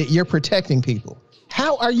vaccinated, you're protecting people.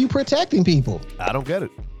 How are you protecting people? I don't get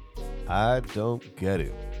it. I don't get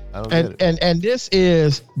it. And this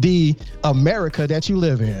is the America that you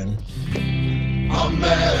live in.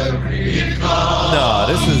 America. No,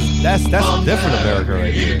 that's a different America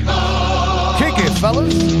right here. Kick it,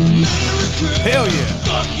 fellas. Hell yeah.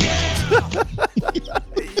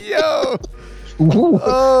 Yo.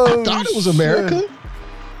 I thought it was America.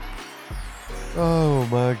 Oh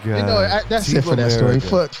my God. That's Team it for that America.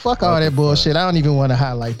 Story. Fuck all that bullshit. I don't even want to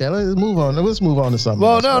highlight that. Let's move on. Let's move on to something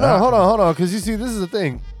else. No, hold on. Because you see, this is the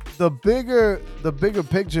thing. The bigger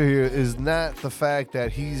picture here is not the fact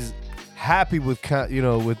that he's happy with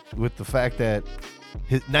the fact that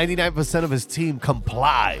 99% of his team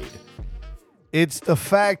complied. It's the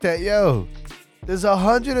fact that, There's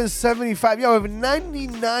 175. Yo, if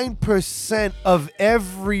 99% of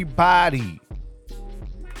everybody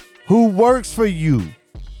who works for you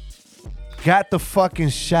got the fucking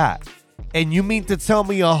shot, and you mean to tell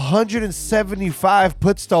me 175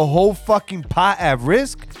 puts the whole fucking pot at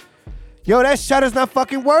risk? Yo, that shot is not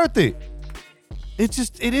fucking worth it. It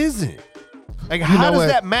isn't. Like, how does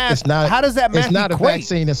that math? How does that math It's not equate? a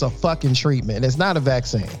vaccine. It's a fucking treatment. It's not a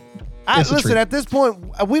vaccine. Listen, at this point,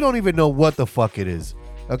 we don't even know what the fuck it is.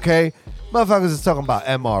 Okay, motherfuckers is talking about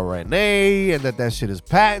mRNA and that shit is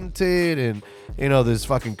patented, and you know there's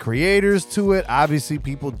fucking creators to it. Obviously,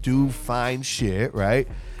 people do find shit, right?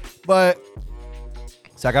 But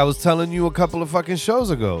it's like I was telling you a couple of fucking shows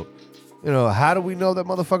ago. You know, how do we know that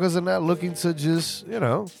motherfuckers are not looking to just, you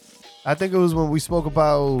know? I think it was when we spoke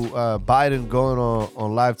about Biden going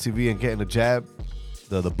on live TV and getting a jab,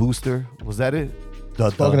 the booster. Was that it? Who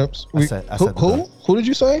did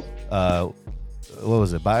you say? What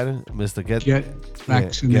was it? Biden, Mr. Get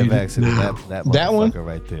Vaccinated. Get vaccinated. That motherfucker one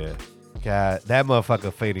right there. God, that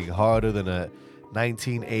motherfucker fading harder than a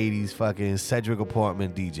 1980s fucking Cedric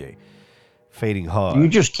Apartment DJ. Fading hard. You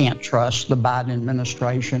just can't trust the Biden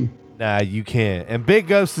administration. Nah, you can't. And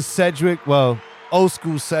big ups to Cedric. Well, old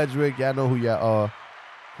school Cedric. Y'all know who y'all are.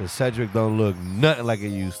 Because Cedric don't look nothing like it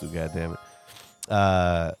used to, goddammit.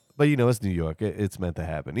 But you know, it's New York. It's meant to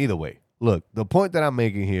happen. Either way. Look, the point that I'm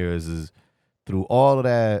making here is through all of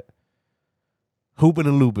that hooping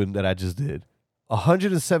and looping that I just did,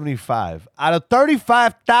 175 out of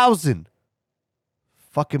 35,000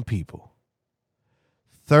 fucking people.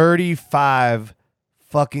 35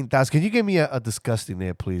 fucking thousand. Can you give me a disgusting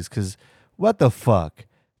there, please? Because what the fuck?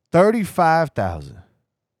 35,000.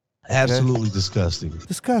 Absolutely disgusting.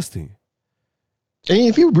 Disgusting. And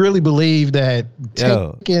if you really believe that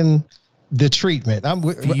taking the treatment, I'm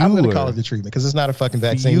going to call it the treatment because it's not a fucking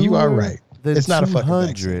vaccine. You are right. It's not a fucking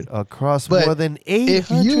vaccine. Across but more than 800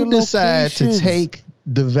 if you decide locations to take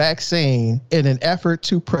the vaccine in an effort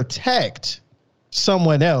to protect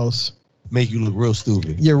someone else, make you look real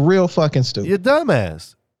stupid. You're real fucking stupid. You're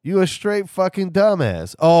dumbass. You a straight fucking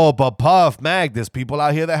dumbass. Oh, but Puff, Mag, there's people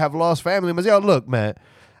out here that have lost family members. Yo, look, man,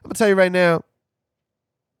 I'm going to tell you right now,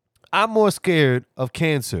 I'm more scared of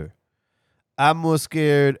cancer. I'm more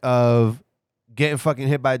scared of getting fucking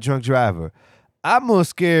hit by a drunk driver. I'm more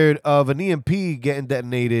scared of an EMP getting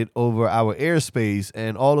detonated over our airspace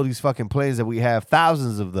and all of these fucking planes that we have,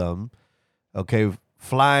 thousands of them, okay,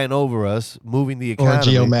 flying over us, moving the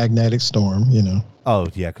economy. Or a geomagnetic storm, you know. Oh,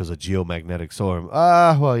 yeah, because a geomagnetic storm.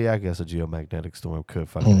 Well, yeah, I guess a geomagnetic storm could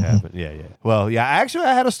fucking happen. Yeah. Well, yeah, actually,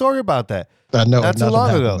 I had a story about that. I know. Not too long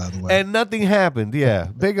ago. By the way. And nothing happened. Yeah.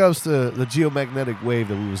 Big ups to the geomagnetic wave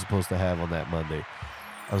that we were supposed to have on that Monday.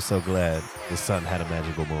 I'm so glad the sun had a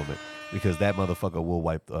magical moment because that motherfucker will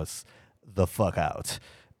wipe us the fuck out.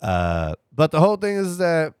 But the whole thing is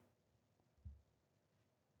that,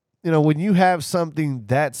 you know, when you have something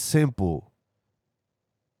that simple,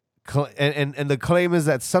 and the claim is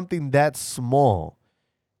that something that small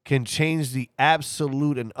can change the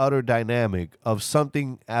absolute and utter dynamic of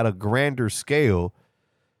something at a grander scale,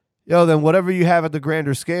 then whatever you have at the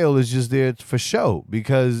grander scale is just there for show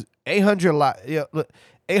because 800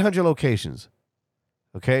 locations,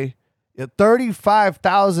 okay?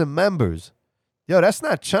 35,000 members. That's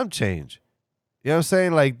not chump change. You know what I'm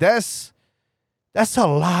saying? Like, that's a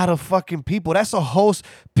lot of fucking people. That's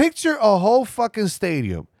picture a whole fucking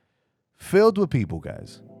stadium filled with people,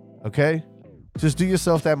 guys. Okay? Just do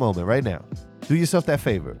yourself that moment right now. Do yourself that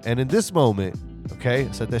favor. And in this moment, okay,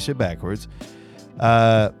 I said that shit backwards.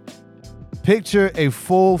 Picture a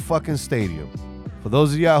full fucking stadium. For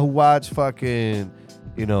those of y'all who watch fucking,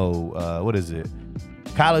 what is it?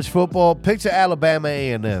 College football, picture Alabama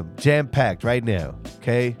A&M, jam-packed right now,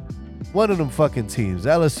 okay? One of them fucking teams,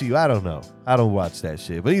 LSU, I don't know. I don't watch that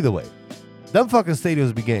shit. But either way, them fucking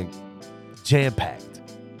stadiums be getting jam-packed.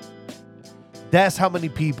 That's how many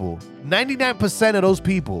people, 99% of those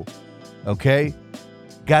people, okay,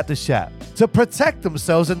 got the shot to protect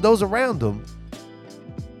themselves and those around them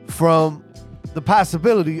from the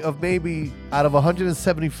possibility of maybe out of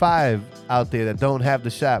 175 out there that don't have the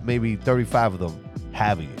shot, maybe 35 of them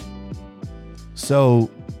having it. So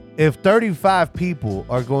if 35 people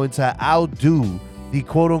are going to outdo the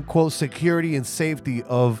quote-unquote security and safety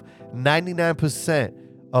of 99%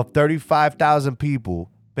 of 35,000 people,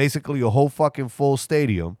 basically a whole fucking full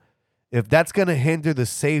stadium, if that's going to hinder the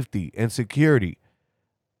safety and security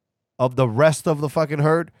of the rest of the fucking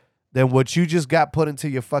herd, then what you just got put into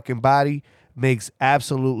your fucking body makes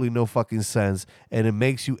absolutely no fucking sense, and it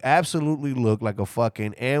makes you absolutely look like a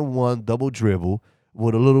fucking and one double dribble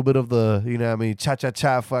with a little bit of the,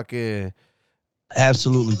 cha-cha-cha fucking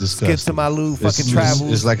Absolutely disgusting. Skits to my Lou fucking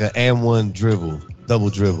travels. It's like an M1 dribble, double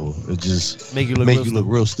dribble. It just make you look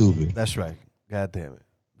real stupid. That's right. God damn it.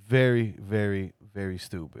 Very, very, very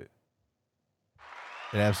stupid.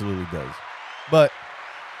 It absolutely does. But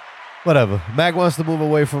whatever. Mac wants to move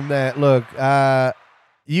away from that. Look,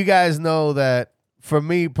 you guys know that for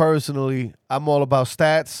me personally, I'm all about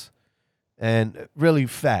stats and really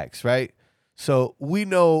facts, right? So we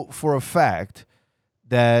know for a fact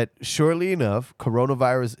that shortly enough,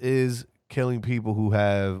 coronavirus is killing people who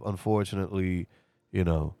have, unfortunately,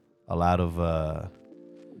 a lot of,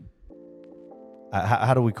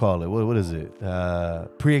 how do we call it? What is it?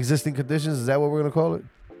 Pre-existing conditions? Is that what we're going to call it?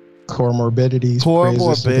 Comorbidities.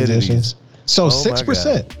 Comorbidities. So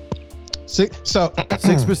 6%.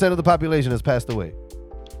 6% of the population has passed away.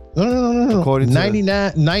 No. According to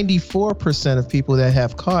 94% of people that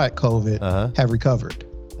have caught COVID have recovered.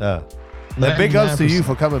 And big ups to you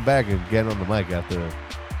for coming back and getting on the mic after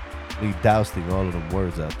me dousing all of them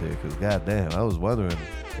words out there. Because goddamn, I was wondering,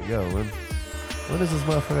 when is this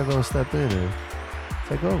motherfucker gonna step in and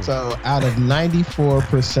take over? So out of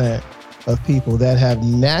 94% of people that have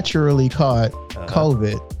naturally caught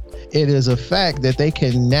COVID, it is a fact that they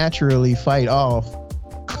can naturally fight off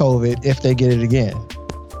COVID if they get it again.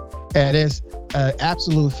 And it's an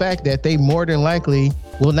absolute fact that they more than likely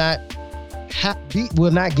will not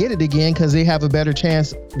get it again because they have a better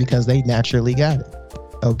chance because they naturally got it.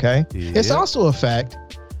 Okay. Yeah. It's also a fact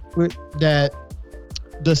that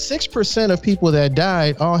the 6% of people that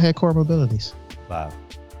died all had comorbidities. Wow.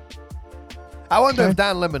 I wonder if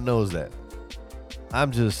Don Lemon knows that.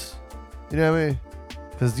 I'm just, you know what I mean?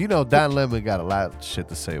 Because Don Lemon got a lot of shit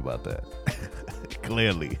to say about that.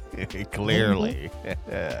 Clearly.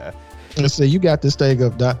 So you got this thing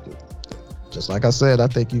of doctor. Just like I said, I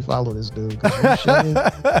think you follow this dude.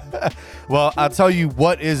 Well, I'll tell you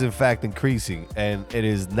what is in fact increasing, and it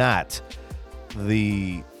is not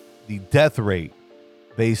the death rate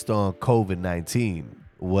based on COVID-19.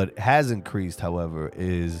 What has increased, however,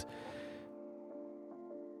 is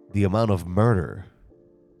the amount of murder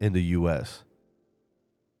in the U.S.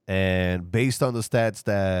 And based on the stats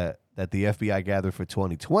that the FBI gathered for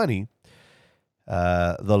 2020,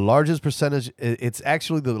 the largest percentage, it's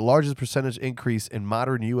actually the largest percentage increase in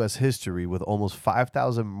modern U.S. history, with almost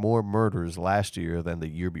 5,000 more murders last year than the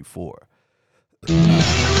year before.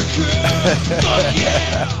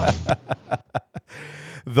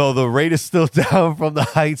 Though the rate is still down from the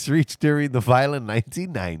heights reached during the violent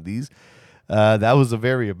 1990s. That was a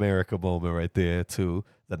very America moment right there, too,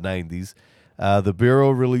 the 90s. The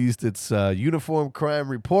Bureau released its Uniform Crime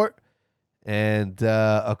Report. And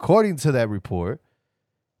according to that report,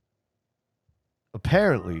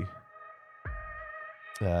 apparently,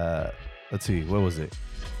 let's see, what was it?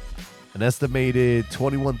 An estimated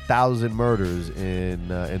 21,000 murders in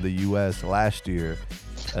the U.S. last year,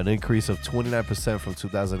 an increase of 29% from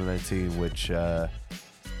 2019, which,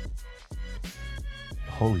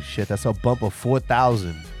 holy shit, that's a bump of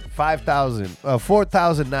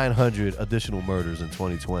 4,900 additional murders in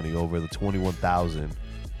 2020 over the 21,000.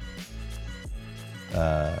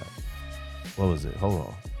 What was it? Hold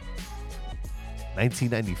on.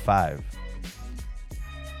 1995.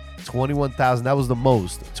 21,000. That was the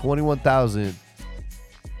most.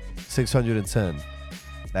 21,610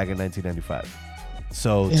 back in 1995.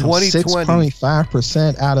 So 2020.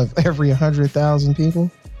 6.5% out of every 100,000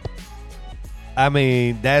 people. I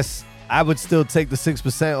mean, I would still take the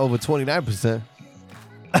 6% over 29%.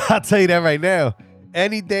 I'll tell you that right now.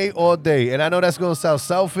 Any day, all day. And I know that's going to sound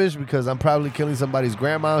selfish because I'm probably killing somebody's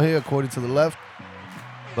grandma here, according to the left.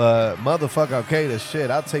 But motherfucker, okay, the shit.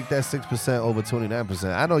 I'll take that 6% over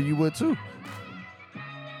 29%. I know you would too.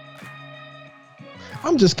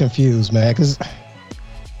 I'm just confused, man, because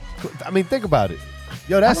I mean, think about it.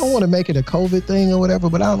 Yo, I don't want to make it a COVID thing or whatever,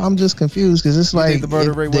 but I'm just confused because it's like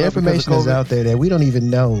the information is out there that we don't even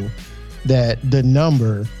know that the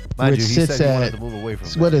number, mind which you, sits at,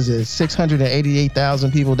 what is it,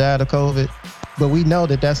 688,000 people died of COVID. But we know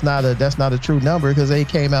that that's not a true number because they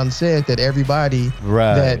came out and said that everybody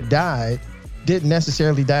that died didn't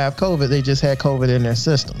necessarily die of COVID. They just had COVID in their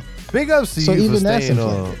system. Big ups to you for staying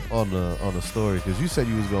on the story because you said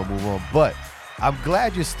you was going to move on. But I'm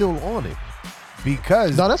glad you're still on it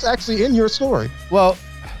because... No, that's actually in your story. Well,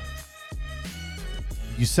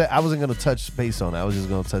 you said I wasn't going to touch base on it. I was just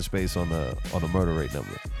going to touch base on the murder rate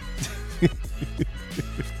number.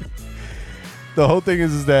 The whole thing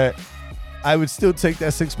is that I would still take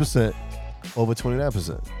that 6% over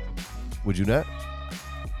 29%. Would you not?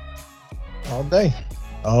 All day.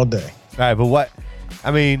 All right, but what? I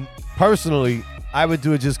mean, personally, I would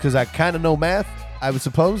do it just because I kind of know math. I would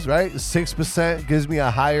suppose, right? 6% gives me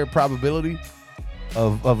a higher probability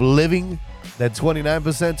of living than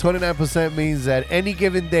 29%. 29% means that any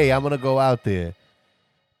given day I'm going to go out there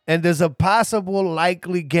and there's a possible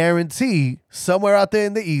likely guarantee somewhere out there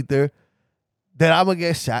in the ether that I'm going to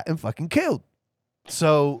get shot and fucking killed.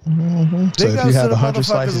 So, so if you have 100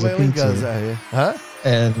 slices of pizza,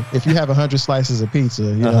 and if you have 100 slices of pizza,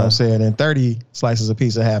 you know what I'm saying, and 30 slices of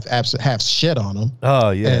pizza have shit on them.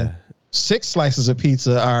 Oh, yeah. And 6 slices of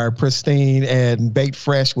pizza are pristine and baked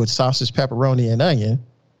fresh with sausage, pepperoni, and onion.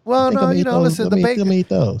 Well, no, you know, listen, the bacon, let me eat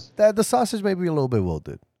those. The sausage may be a little bit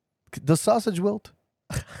wilted. Does sausage wilt?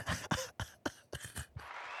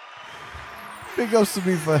 Big ups to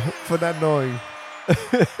me for not knowing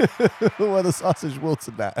whether sausage wilts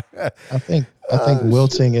or not. I think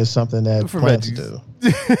wilting is something that plants do.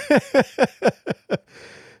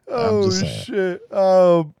 Oh shit!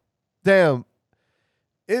 Damn.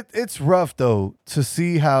 It's rough though to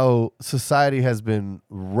see how society has been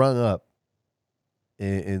rung up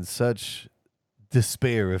in such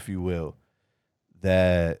despair, if you will,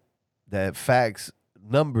 that facts,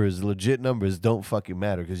 numbers, legit numbers don't fucking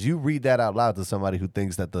matter. Because you read that out loud to somebody who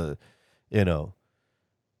thinks that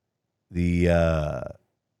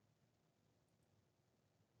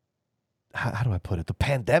how do I put it? The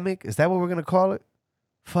pandemic? Is that what we're going to call it?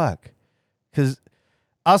 Fuck. Because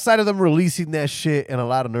outside of them releasing that shit in a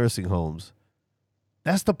lot of nursing homes,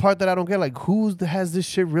 that's the part that I don't get. Like, who has this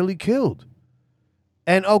shit really killed?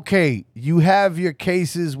 And okay, you have your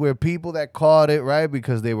cases where people that caught it, right,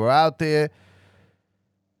 because they were out there.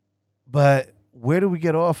 But where do we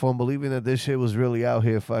get off on believing that this shit was really out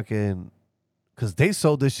here fucking... Because they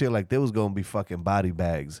sold this shit like there was going to be fucking body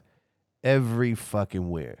bags every fucking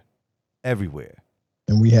where. Everywhere.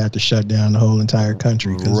 And we had to shut down the whole entire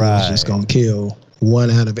country because it was just going to kill 1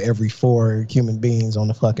 out of every 4 human beings on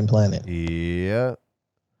the fucking planet. Yeah.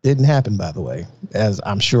 Didn't happen, by the way, as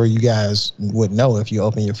I'm sure you guys would know if you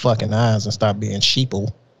open your fucking eyes and stop being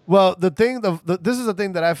sheeple. Well, this is the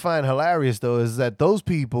thing that I find hilarious, though, is that those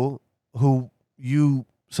people who you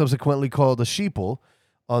subsequently called a sheeple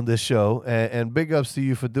on this show, and big ups to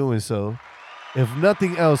you for doing so, if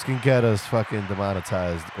nothing else can get us fucking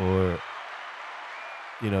demonetized or,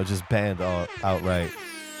 just banned outright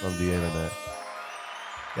from the internet.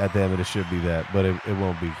 God damn it should be that, but it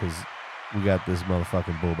won't be because we got this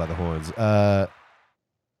motherfucking bull by the horns.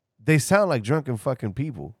 They sound like drunken fucking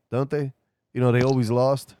people, don't they? They always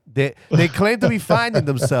lost. They claim to be finding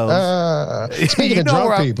themselves. Speaking of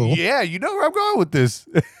drunk people. Yeah, you know where I'm going with this.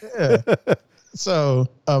 Yeah. So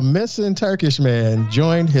a missing Turkish man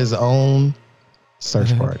joined his own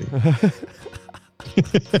search party.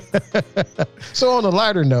 So on a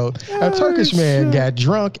lighter note, a Turkish man got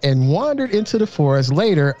drunk and wandered into the forest.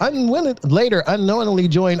 Later unknowingly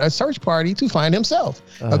joined a search party to find himself,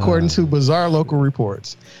 according to bizarre local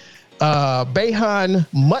reports. Bayhan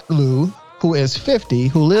Mutlu, who is 50,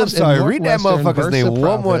 who lives in Northwestern read that motherfucker's Bursa name province,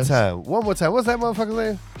 one more time. What's that motherfucker's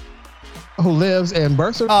name? Who lives in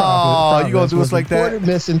Bursa province. Oh, you gonna do us like that? Reported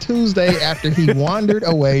missing Tuesday after he wandered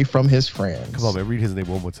away from his friends. Come on, man, read his name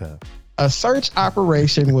one more time. A search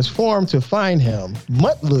operation was formed to find him.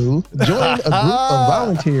 Mutlu joined a group of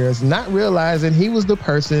volunteers, not realizing he was the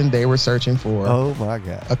person they were searching for. Oh my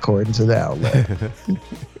God. According to the outlet.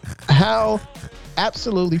 How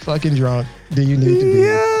absolutely fucking drunk do you need to be?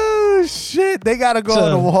 Yeah, shit. They got to go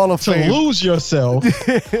on the Hall of Fame. To lose yourself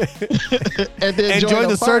and then join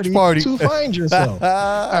the search party to find yourself.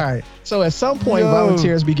 All right. So at some point,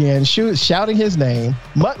 volunteers began shouting his name.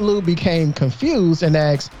 Mutlu became confused and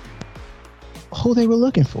asked who they were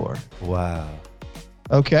looking for. Wow.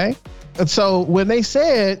 Okay. And so when they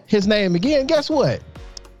said his name again, guess what?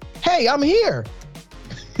 Hey, I'm here.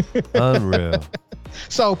 Unreal.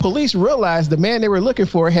 So police realized the man they were looking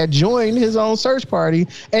for had joined his own search party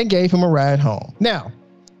and gave him a ride home. Now,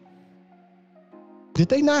 did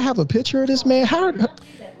they not have a picture of this man?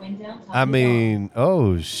 I mean,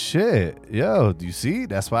 oh shit. Yo, do you see?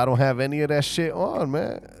 That's why I don't have any of that shit on,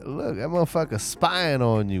 man. Look, that motherfucker spying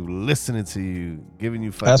on you, listening to you, giving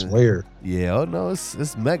you fucking... That's weird. Yeah, oh no,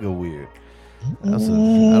 it's mega weird. I don't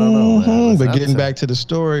know, man. But getting back to the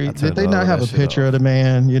story, did they not have a picture of the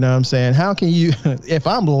man? You know what I'm saying? How can you, if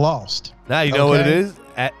I'm lost. Now you know what it is?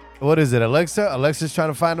 What is it, Alexa? Alexa's trying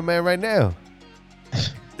to find a man right now.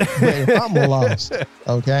 If I'm lost,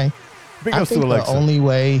 okay? I think the only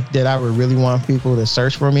way that I would really want people to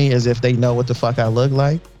search for me is if they know what the fuck I look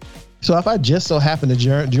like. So if I just so happen to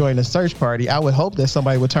join a search party, I would hope that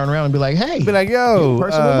somebody would turn around and be like, hey, be like, yo, the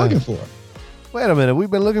person we're looking for. Wait a minute,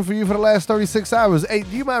 we've been looking for you for the last 36 hours. Hey,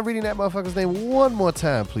 do you mind reading that motherfucker's name one more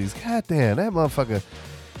time, please? God damn, that motherfucker.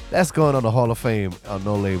 That's going on the Hall of Fame on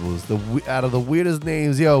No Labels. Out of the weirdest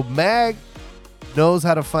names, yo, Mag knows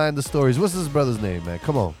how to find the stories. What's this brother's name, man?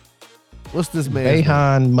 Come on. What's this man's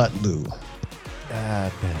Bayhan Mutlu.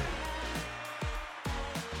 God damn.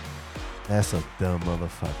 That's a dumb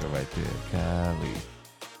motherfucker right there. Golly.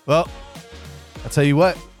 Well, I'll tell you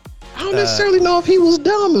what. I don't necessarily know if he was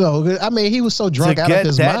dumb, though. I mean, he was so drunk out of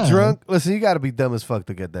his mind. To get that drunk? Listen, you got to be dumb as fuck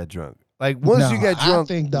to get that drunk. Like, once you get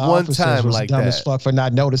drunk I think the one time was like dumb that. as fuck for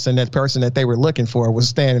not noticing that person that they were looking for was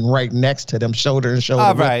standing right next to them, shoulder to shoulder.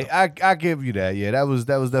 All right, I give you that. Yeah, that was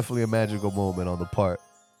definitely a magical moment on the part.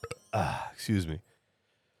 Excuse me.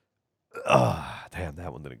 Damn,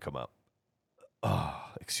 that one didn't come out.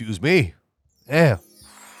 Excuse me. Damn.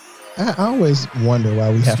 I always wonder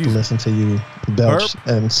why we have to listen to you belch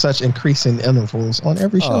and such increasing intervals on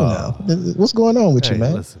every show now. What's going on with you,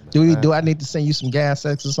 man? Listen, man? Do I need to send you some gas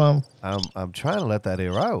X or something? I'm trying to let that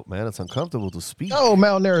air out, man. It's uncomfortable to speak. Oh,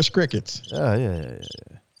 malnourished crickets. Yeah.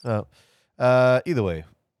 Well, either way,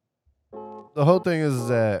 the whole thing is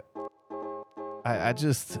that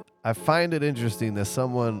I find it interesting that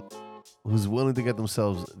someone who's willing to get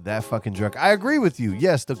themselves that fucking drunk. I agree with you.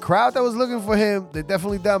 Yes, the crowd that was looking for him, they're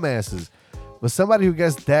definitely dumbasses. But somebody who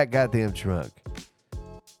gets that goddamn drunk,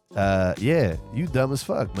 yeah, you dumb as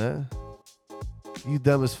fuck, man. You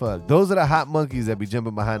dumb as fuck. Those are the hot monkeys that be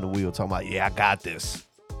jumping behind the wheel talking about, yeah, I got this.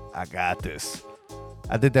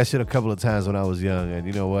 I did that shit a couple of times when I was young, and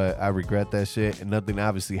you know what? I regret that shit, and nothing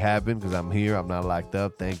obviously happened because I'm here. I'm not locked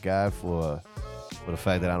up. Thank God for the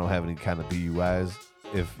fact that I don't have any kind of DUIs.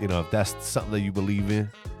 If that's something that you believe in,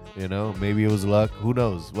 maybe it was luck. Who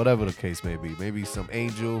knows? Whatever the case may be. Maybe some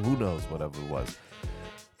angel. Who knows? Whatever it was.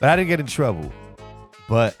 But I didn't get in trouble.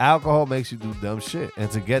 But alcohol makes you do dumb shit.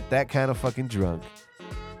 And to get that kind of fucking drunk,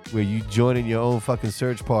 where you joining your own fucking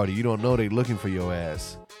search party, you don't know they looking for your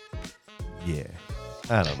ass. Yeah.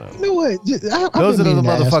 I don't know. You know what? Those are the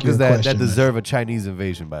motherfuckers that deserve a Chinese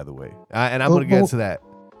invasion, by the way. And I'm going to get to that.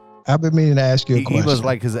 I've been meaning to ask you a question. He must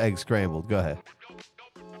like his eggs scrambled. Go ahead.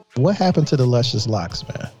 What happened to the luscious locks,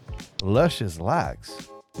 man? Luscious locks?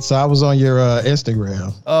 So I was on your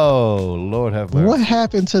Instagram. Oh, Lord have mercy. What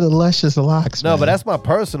happened to the luscious locks, man? No, but that's my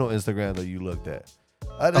personal Instagram that you looked at.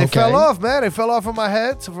 They fell off, man. They fell off from my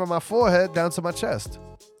head, from my forehead down to my chest.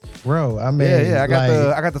 Bro, I mean, yeah, I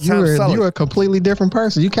got the time to sell it. You're a completely different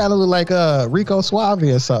person. You kind of look like Rico Suave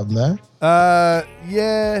or something, man.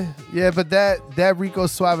 Yeah, but that Rico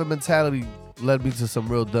Suave mentality led me to some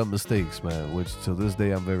real dumb mistakes, man, which to this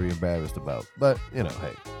day I'm very embarrassed about. But, hey,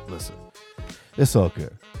 listen, it's all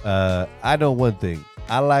good. I know one thing.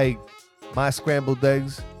 I like my scrambled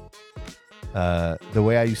eggs the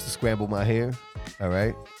way I used to scramble my hair, all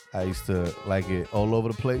right? I used to like it all over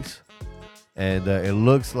the place. And it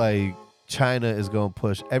looks like China is going to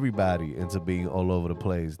push everybody into being all over the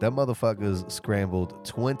place. That motherfuckers scrambled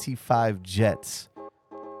 25 jets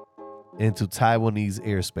into Taiwanese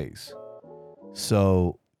airspace.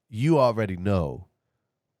 So you already know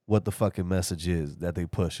what the fucking message is that they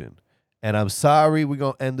pushing. And I'm sorry we're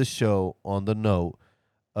going to end the show on the note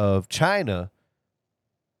of China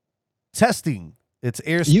testing its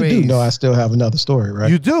airspace. You do know I still have another story, right?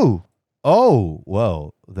 You do? Oh,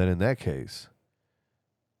 well, then in that case,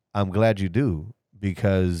 I'm glad you do,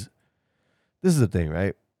 because this is the thing,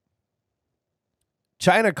 right?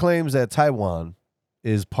 China claims that Taiwan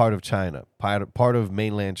is part of China, part of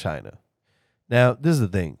mainland China. Now, this is the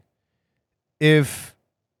thing. If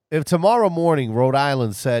tomorrow morning Rhode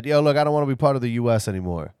Island said, yo, look, I don't want to be part of the U.S.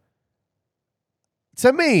 anymore,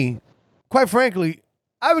 to me, quite frankly,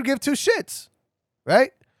 I would give two shits,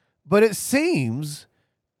 right? But it seems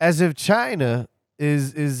as if China it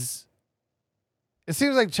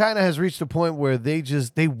seems like China has reached a point where they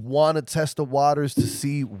want to test the waters to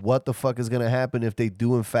see what the fuck is going to happen if they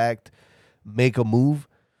do, in fact, make a move.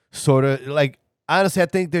 Sort of like, honestly, I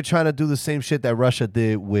think they're trying to do the same shit that Russia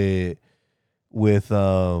did with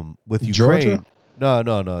Ukraine. Georgia?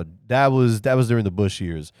 No. That was during the Bush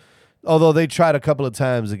years. Although they tried a couple of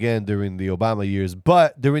times again during the Obama years.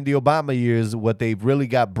 But during the Obama years, what they really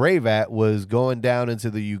got brave at was going down into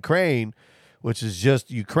the Ukraine, which is just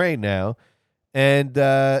Ukraine now. And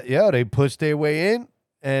they pushed their way in,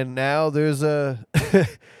 and now there's a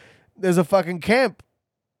there's a fucking camp.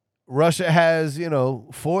 Russia has,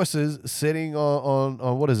 forces sitting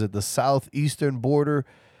on what is it, the southeastern border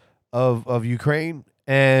of Ukraine,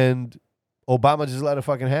 and Obama just let it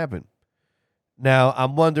fucking happen. Now,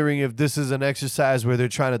 I'm wondering if this is an exercise where they're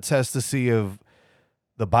trying to test to see if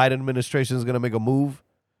the Biden administration is going to make a move.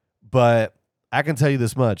 But I can tell you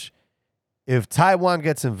this much. If Taiwan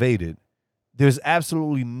gets invaded, there's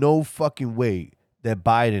absolutely no fucking way that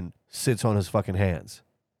Biden sits on his fucking hands.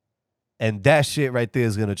 And that shit right there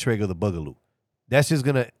is gonna trigger the boogaloo. That shit's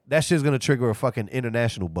gonna trigger a fucking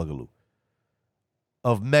international boogaloo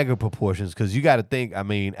of mega proportions. Because you got to think, I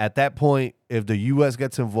mean, at that point, if the U.S.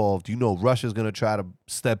 gets involved, you know Russia's gonna try to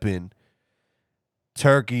step in.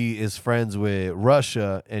 Turkey is friends with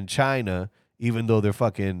Russia and China, even though they're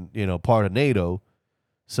fucking, part of NATO.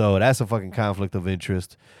 So that's a fucking conflict of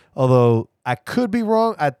interest. Although I could be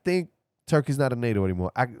wrong. I think Turkey's not a NATO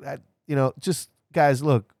anymore. Just guys,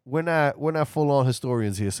 look, we're not full on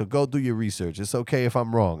historians here. So go do your research. It's okay if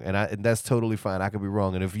I'm wrong, and that's totally fine. I could be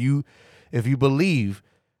wrong. And if you believe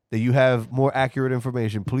that you have more accurate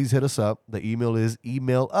information, please hit us up. The email is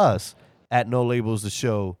email us at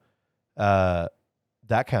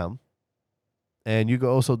nolabelstheshow.com. And you can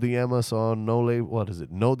also DM us on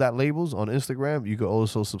no.labels on Instagram. You can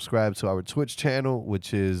also subscribe to our Twitch channel,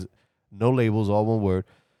 which is No Labels, all one word.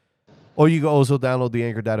 Or you can also download the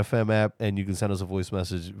Anchor.fm app, and you can send us a voice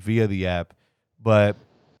message via the app. But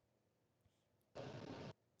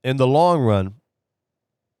in the long run,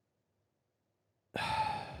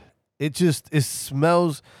 it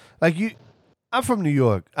smells like you. I'm from New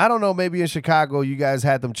York. I don't know, maybe in Chicago you guys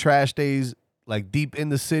had them trash days like deep in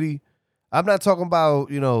the city. I'm not talking about,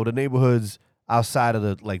 the neighborhoods outside of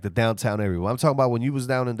the downtown area. I'm talking about when you was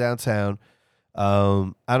down in downtown.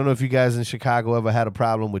 I don't know if you guys in Chicago ever had a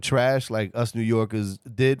problem with trash like us New Yorkers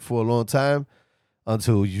did for a long time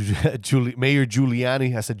until Mayor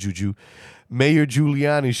Giuliani, I said Juju, Mayor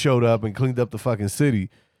Giuliani showed up and cleaned up the fucking city.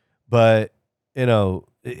 But,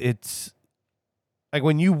 it's like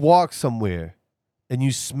when you walk somewhere and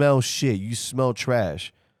you smell shit, you smell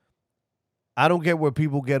trash. I don't get where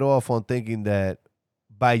people get off on thinking that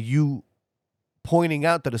by you pointing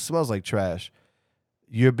out that it smells like trash,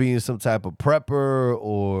 you're being some type of prepper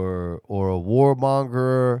or a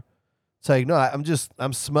warmonger. It's like, no,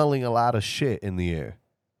 I'm smelling a lot of shit in the air.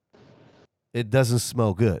 It doesn't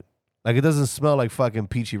smell good. Like, it doesn't smell like fucking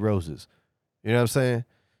peachy roses. You know what I'm saying?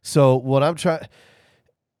 So what I'm trying,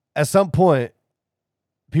 at some point,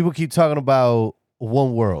 people keep talking about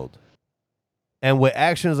one world. And with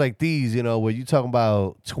actions like these, where you talking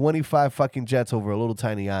about 25 fucking jets over a little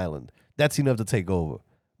tiny island, that's enough to take over.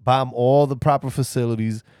 Bomb all the proper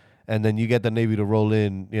facilities, and then you get the Navy to roll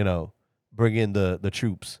in, bring in the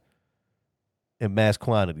troops in mass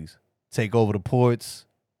quantities, take over the ports,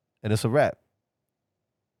 and it's a wrap.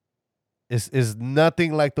 It's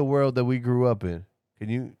nothing like the world that we grew up in. Can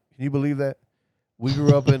you believe that? We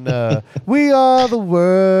grew up in we are the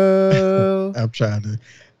world.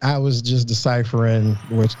 I was just deciphering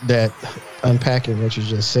unpacking what you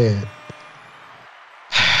just said.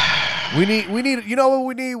 We need, you know what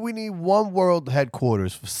we need? We need one world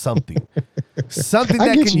headquarters for something. Something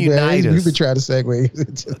that can unite us. We've been trying to segue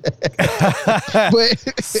into that.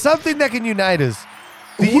 But something that can unite us.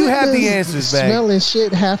 Do you have the answers, man? Smelling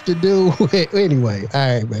shit have to do with, anyway.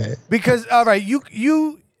 All right, man. Because, all right,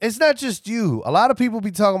 you, it's not just you. A lot of people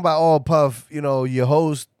be talking about, oh, Puff, your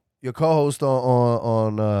co-host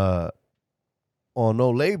on No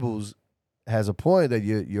Labels has a point that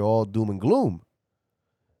you're all doom and gloom.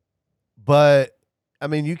 But I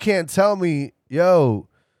mean, you can't tell me, yo,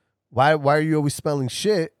 why are you always smelling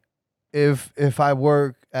shit if I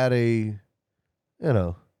work at a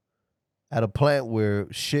plant where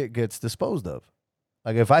shit gets disposed of?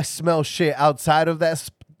 Like, if I smell shit outside of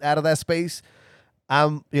that space,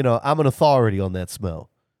 I'm an authority on that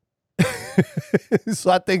smell.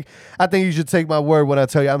 So I think you should take my word when I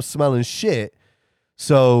tell you I'm smelling shit.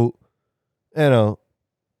 So,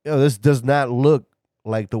 this does not look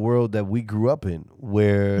like the world that we grew up in,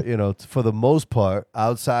 where, for the most part,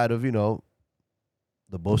 outside of, the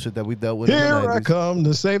bullshit that we dealt with. Here in the 90s, I come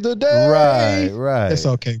to save the day. Right. It's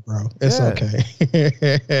okay, bro. It's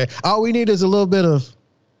okay. All we need is a little bit of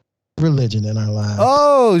religion in our lives.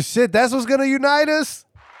 Oh, shit. That's what's going to unite us?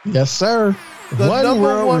 Yes, sir. The One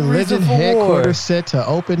World Religion headquarters set to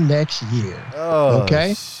open next year. Oh,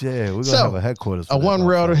 okay. Shit. We're going to have a headquarters. A One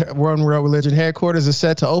World Religion headquarters is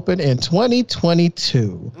set to open in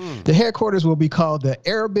 2022. The headquarters will be called the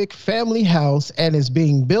Arabic Family House and is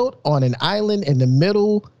being built on an island in the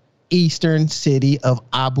Middle Eastern city of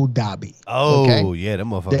Abu Dhabi. Oh, okay? Yeah. That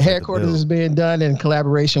motherfucker. The headquarters is being done in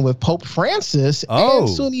collaboration with Pope Francis and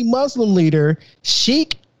Sunni Muslim leader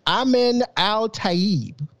Sheikh Amin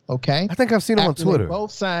al-Tayyib. Okay. I think I've seen him on Twitter. They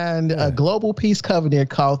both signed a global peace covenant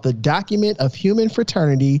called the Document of Human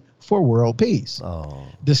Fraternity for World Peace. Oh.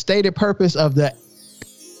 The stated purpose of the,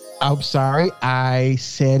 I'm sorry, I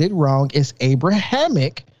said it wrong. It's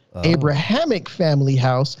Abrahamic Family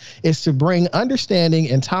House is to bring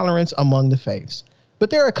understanding and tolerance among the faiths. But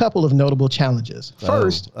there are a couple of notable challenges.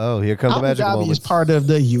 First, here comes the magic Abu Dhabi is part of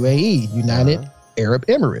the UAE, United Arab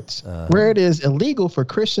Emirates, where it is illegal for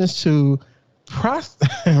Christians to proselytize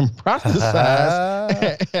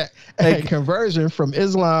and conversion from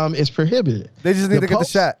Islam is prohibited. They just need to get the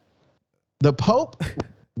shot. The Pope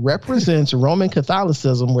represents Roman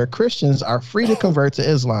Catholicism, where Christians are free to convert to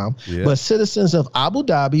Islam, but citizens of Abu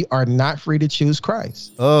Dhabi are not free to choose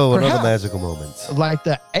Christ. Oh, another magical moment. Like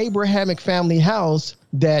the Abrahamic family house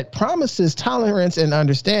that promises tolerance and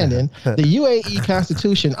understanding, the UAE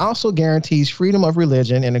Constitution also guarantees freedom of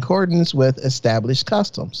religion in accordance with established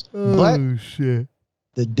customs. But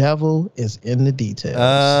the devil is in the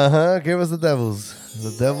details. Give us the devils.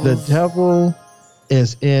 The devil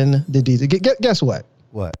is in the details. Guess what?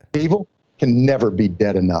 What? Evil can never be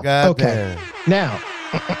dead enough. Okay. Now,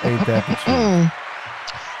 ain't that the truth?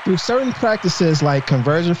 Through certain practices like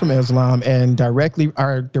conversion from Islam and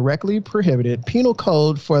are directly prohibited, penal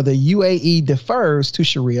code for the UAE defers to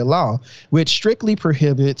Sharia law, which strictly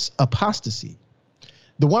prohibits apostasy.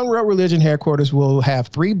 The One World Religion headquarters will have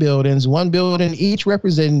 3 buildings, 1 building each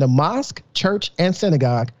representing the mosque, church, and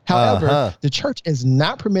synagogue. However, the church is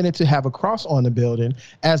not permitted to have a cross on the building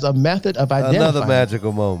as a method of identifying. Another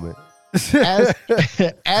magical moment. as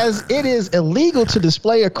it is illegal to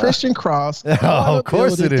display a Christian cross on a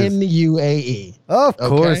building in the UAE. Of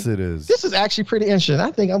course it is. This is actually pretty interesting.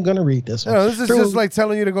 I think I'm going to read this one. This is just like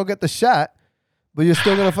telling you to go get the shot, but you're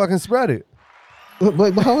still going to fucking spread it.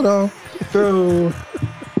 But hold on.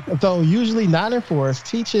 Though usually not enforced,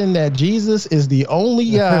 teaching that Jesus is the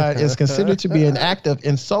only God is considered to be an act of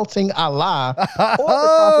insulting Allah or the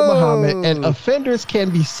Prophet Muhammad, and offenders can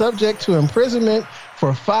be subject to imprisonment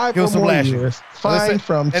for 5 or more years, fined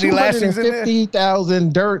from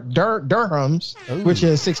 250,000 dirhams, which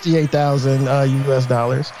is 68,000 US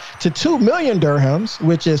dollars, to 2 million dirhams,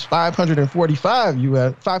 which is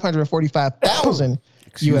 545,000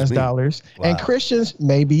 US dollars, and Christians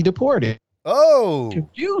may be deported.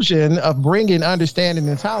 Confusion of bringing understanding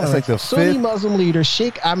and tolerance. Like Sunni Muslim leader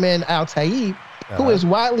Sheikh Ahmed Al-Taib, who is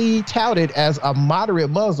widely touted as a moderate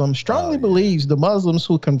Muslim, strongly believes the Muslims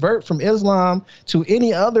who convert from Islam to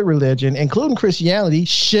any other religion, including Christianity,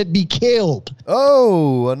 should be killed.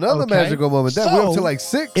 Another magical moment. That went up to like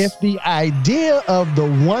 6. If the idea of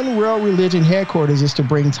the One World Religion headquarters is to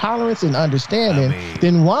bring tolerance and understanding,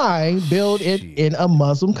 then why build it in a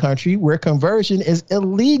Muslim country where conversion is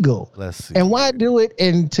illegal? Let's see. And why do it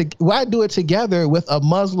why do it together with a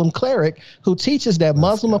Muslim cleric who teaches that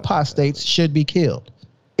Muslim apostates should be killed?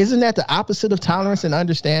 Isn't that the opposite of tolerance and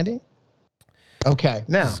understanding? Okay,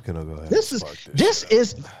 now this is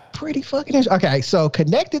pretty fucking interesting. Okay, so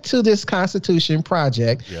connected to this Constitution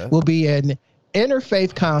project will be an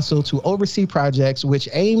interfaith council to oversee projects which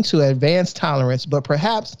aim to advance tolerance, but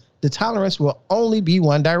perhaps the tolerance will only be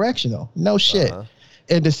one directional. No shit.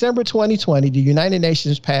 In December 2020, the United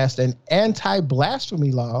Nations passed an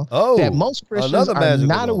anti-blasphemy law that most Christians are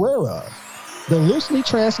not aware of. The loosely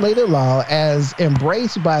translated law, as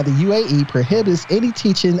embraced by the UAE, prohibits any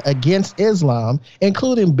teaching against Islam,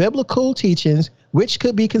 including biblical teachings, which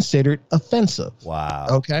could be considered offensive. Wow.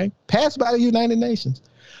 Okay. Passed by the United Nations.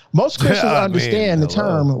 Most Christians understand the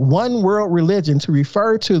term one world religion to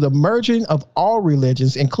refer to the merging of all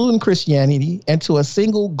religions, including Christianity, into a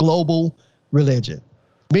single global religion.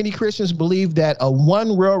 Many Christians believe that a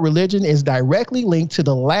one world religion is directly linked to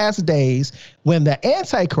the last days when the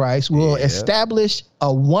Antichrist will establish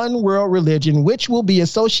a one world religion, which will be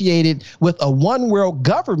associated with a one world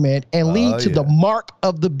government and lead to the mark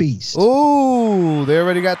of the beast. Ooh, they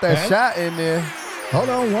already got that shot in there. Hold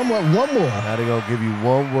on, one more. Now they're going to give you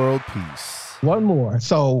one world peace. One more.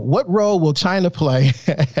 So what role will China play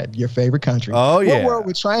at your favorite country? What role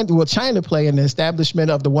will China play in the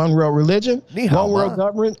establishment of the one world religion, one world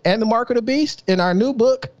government, and the mark of the beast? In our new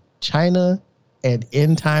book, China and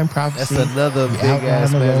End Time Prophecy. That's another big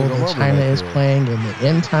ass magical moment. China is playing in the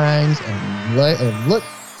end times and look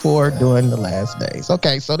for during the last days.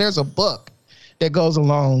 Okay, so there's a book that goes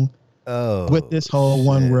along with this whole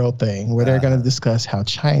one world thing where they're going to discuss how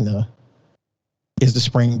China is the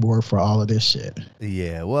springboard for all of this shit.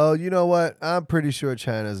 Yeah, well, you know what? I'm pretty sure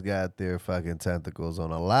China's got their fucking tentacles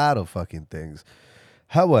on a lot of fucking things.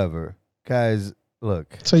 However, guys,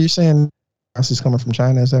 look. So you're saying this is coming from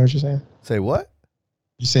China? Is that what you're saying? Say what?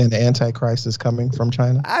 You're saying the Antichrist is coming from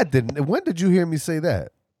China? I didn't. When did you hear me say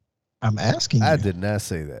that? I'm asking you. I did not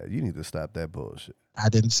say that. You need to stop that bullshit. I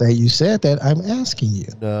didn't say you said that. I'm asking you.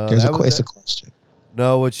 No, it's a question.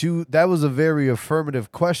 No, that was a very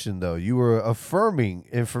affirmative question, though. You were affirming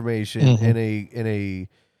information in a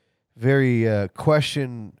very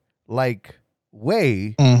question-like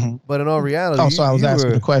way, Mm-hmm. but in all reality, oh, so I was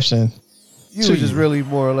asking the question. You were just really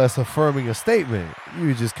more or less affirming a statement. You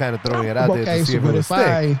were just kind of throwing it out there to see if it would stick.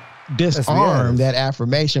 I disarm that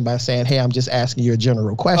affirmation by saying, hey, I'm just asking you a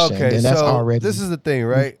general question, then that's already... This is the thing,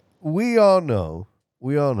 right? We all know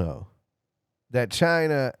that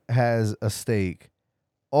China has a stake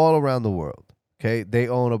all around the world, okay? They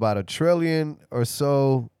own about $1 trillion or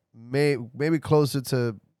so, maybe closer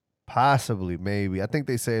to possibly, I think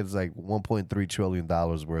they say it's like $1.3 trillion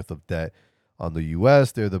worth of debt on the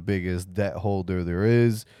U.S. They're the biggest debt holder there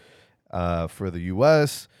is for the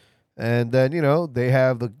U.S. And then, they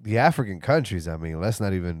have the African countries. I mean, let's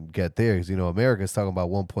not even get there. Because, America's talking about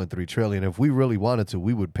 $1.3 trillion. If we really wanted to,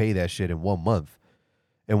 we would pay that shit in 1 month.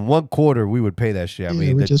 In 1 quarter, we would pay that shit. I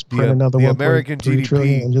mean, just print another the American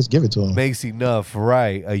GDP and just give it to them. Makes enough,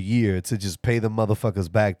 right, a year to just pay the motherfuckers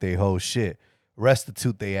back their whole shit.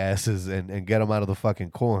 Restitute their asses and get them out of the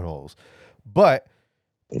fucking cornholes. But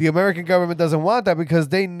the American government doesn't want that because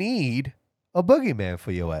they need a boogeyman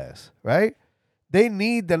for your ass, right? They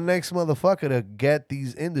need the next motherfucker to get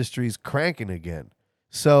these industries cranking again.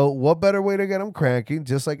 So what better way to get them cranking,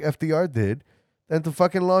 just like FDR did, than to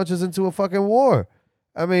fucking launch us into a fucking war?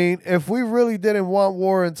 I mean, if we really didn't want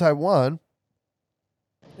war in Taiwan,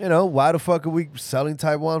 why the fuck are we selling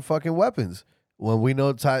Taiwan fucking weapons when we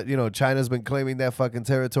know China's been claiming that fucking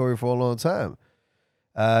territory for a long time?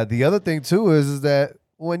 The other thing too is that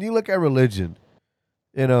when you look at religion,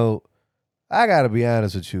 I gotta be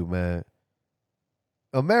honest with you, man.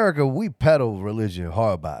 America, we peddle religion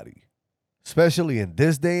hard body, especially in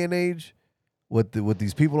this day and age with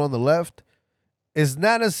these people on the left. It's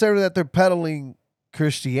not necessarily that they're peddling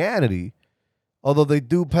Christianity, although they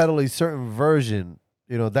do peddle a certain version,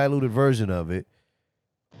 diluted version of it.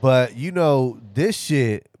 But this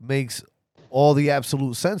shit makes all the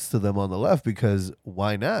absolute sense to them on the left, because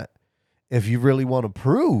why not? If you really want to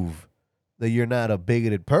prove that you're not a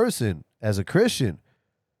bigoted person as a Christian,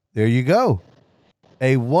 there you go.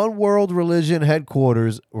 A one world religion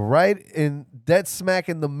headquarters right in dead smack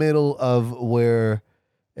in the middle of where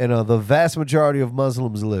the vast majority of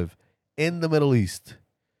Muslims live, in the Middle East.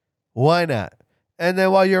 Why not? And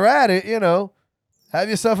then while you're at it, have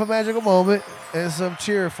yourself a magical moment and some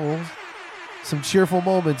cheerful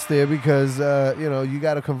moments there, because you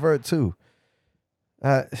got to convert too.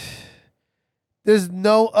 There's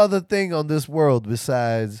no other thing on this world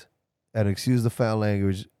besides, and excuse the foul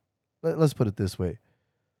language, let's put it this way.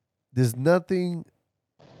 There's nothing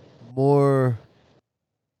more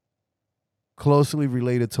closely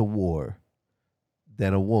related to war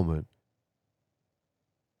than a woman,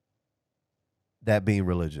 that being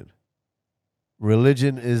religion.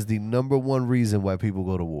 Religion is the number one reason why people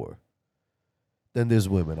go to war. Then there's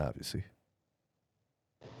women, obviously.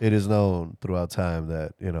 It is known throughout time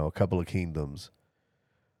that, a couple of kingdoms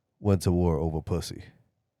went to war over pussy.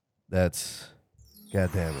 That's,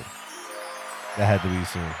 goddamn it. That had to be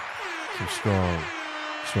some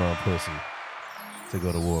strong pussy to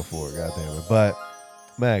go to war for, goddamn it. But,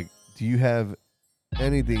 Mag, do you have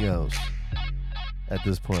anything else at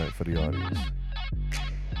this point for the audience?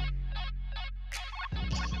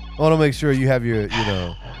 I want to make sure you have your,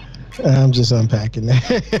 I'm just unpacking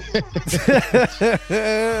that.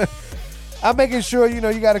 I'm making sure, you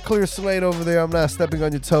got a clear slate over there. I'm not stepping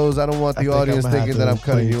on your toes. I don't want the audience thinking that I'm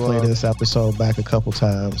cutting you off. Play this episode back a couple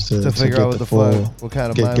times to figure out what the fuck, what kind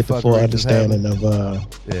of get the full understanding of,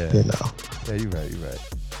 Yeah, you're right.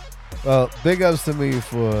 Well, big ups to me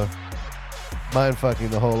for mind fucking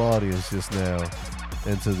the whole audience just now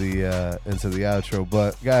into the outro.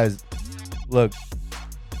 But guys, look,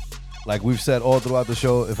 like we've said all throughout the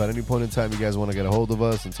show, if at any point in time you guys want to get a hold of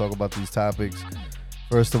us and talk about these topics,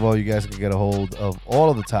 first of all, you guys can get a hold of all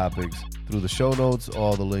of the topics through the show notes,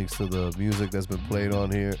 all the links to the music that's been played on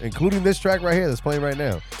here, including this track right here that's playing right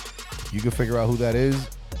now. You can figure out who that is.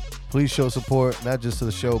 Please show support, not just to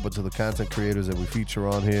the show, but to the content creators that we feature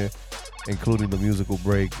on here, including the musical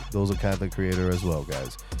break. Those are content creators as well,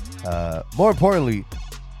 guys. More importantly,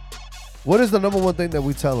 what is the number one thing that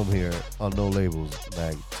we tell them here on No Labels,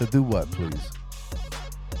 Mag? To do what, please?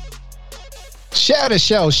 Share the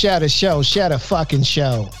show, share the fucking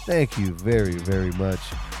show. Thank you very, very much.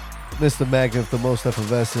 Mr. Magnum, the most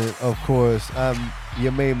effervescent. Of course, I'm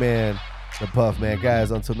your main man, the Puff Man.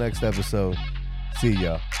 Guys, until next episode, see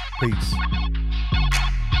y'all. Peace.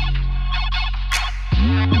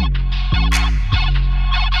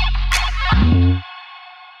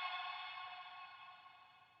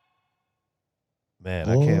 Man,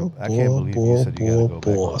 I can't believe you said you gotta go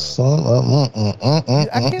back on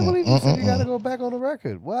I can't believe you said you gotta go back on the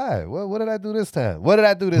record. Why? What did I do this time?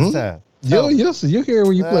 You'll hear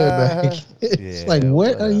when you play it back. It's like,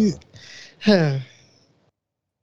 what are you?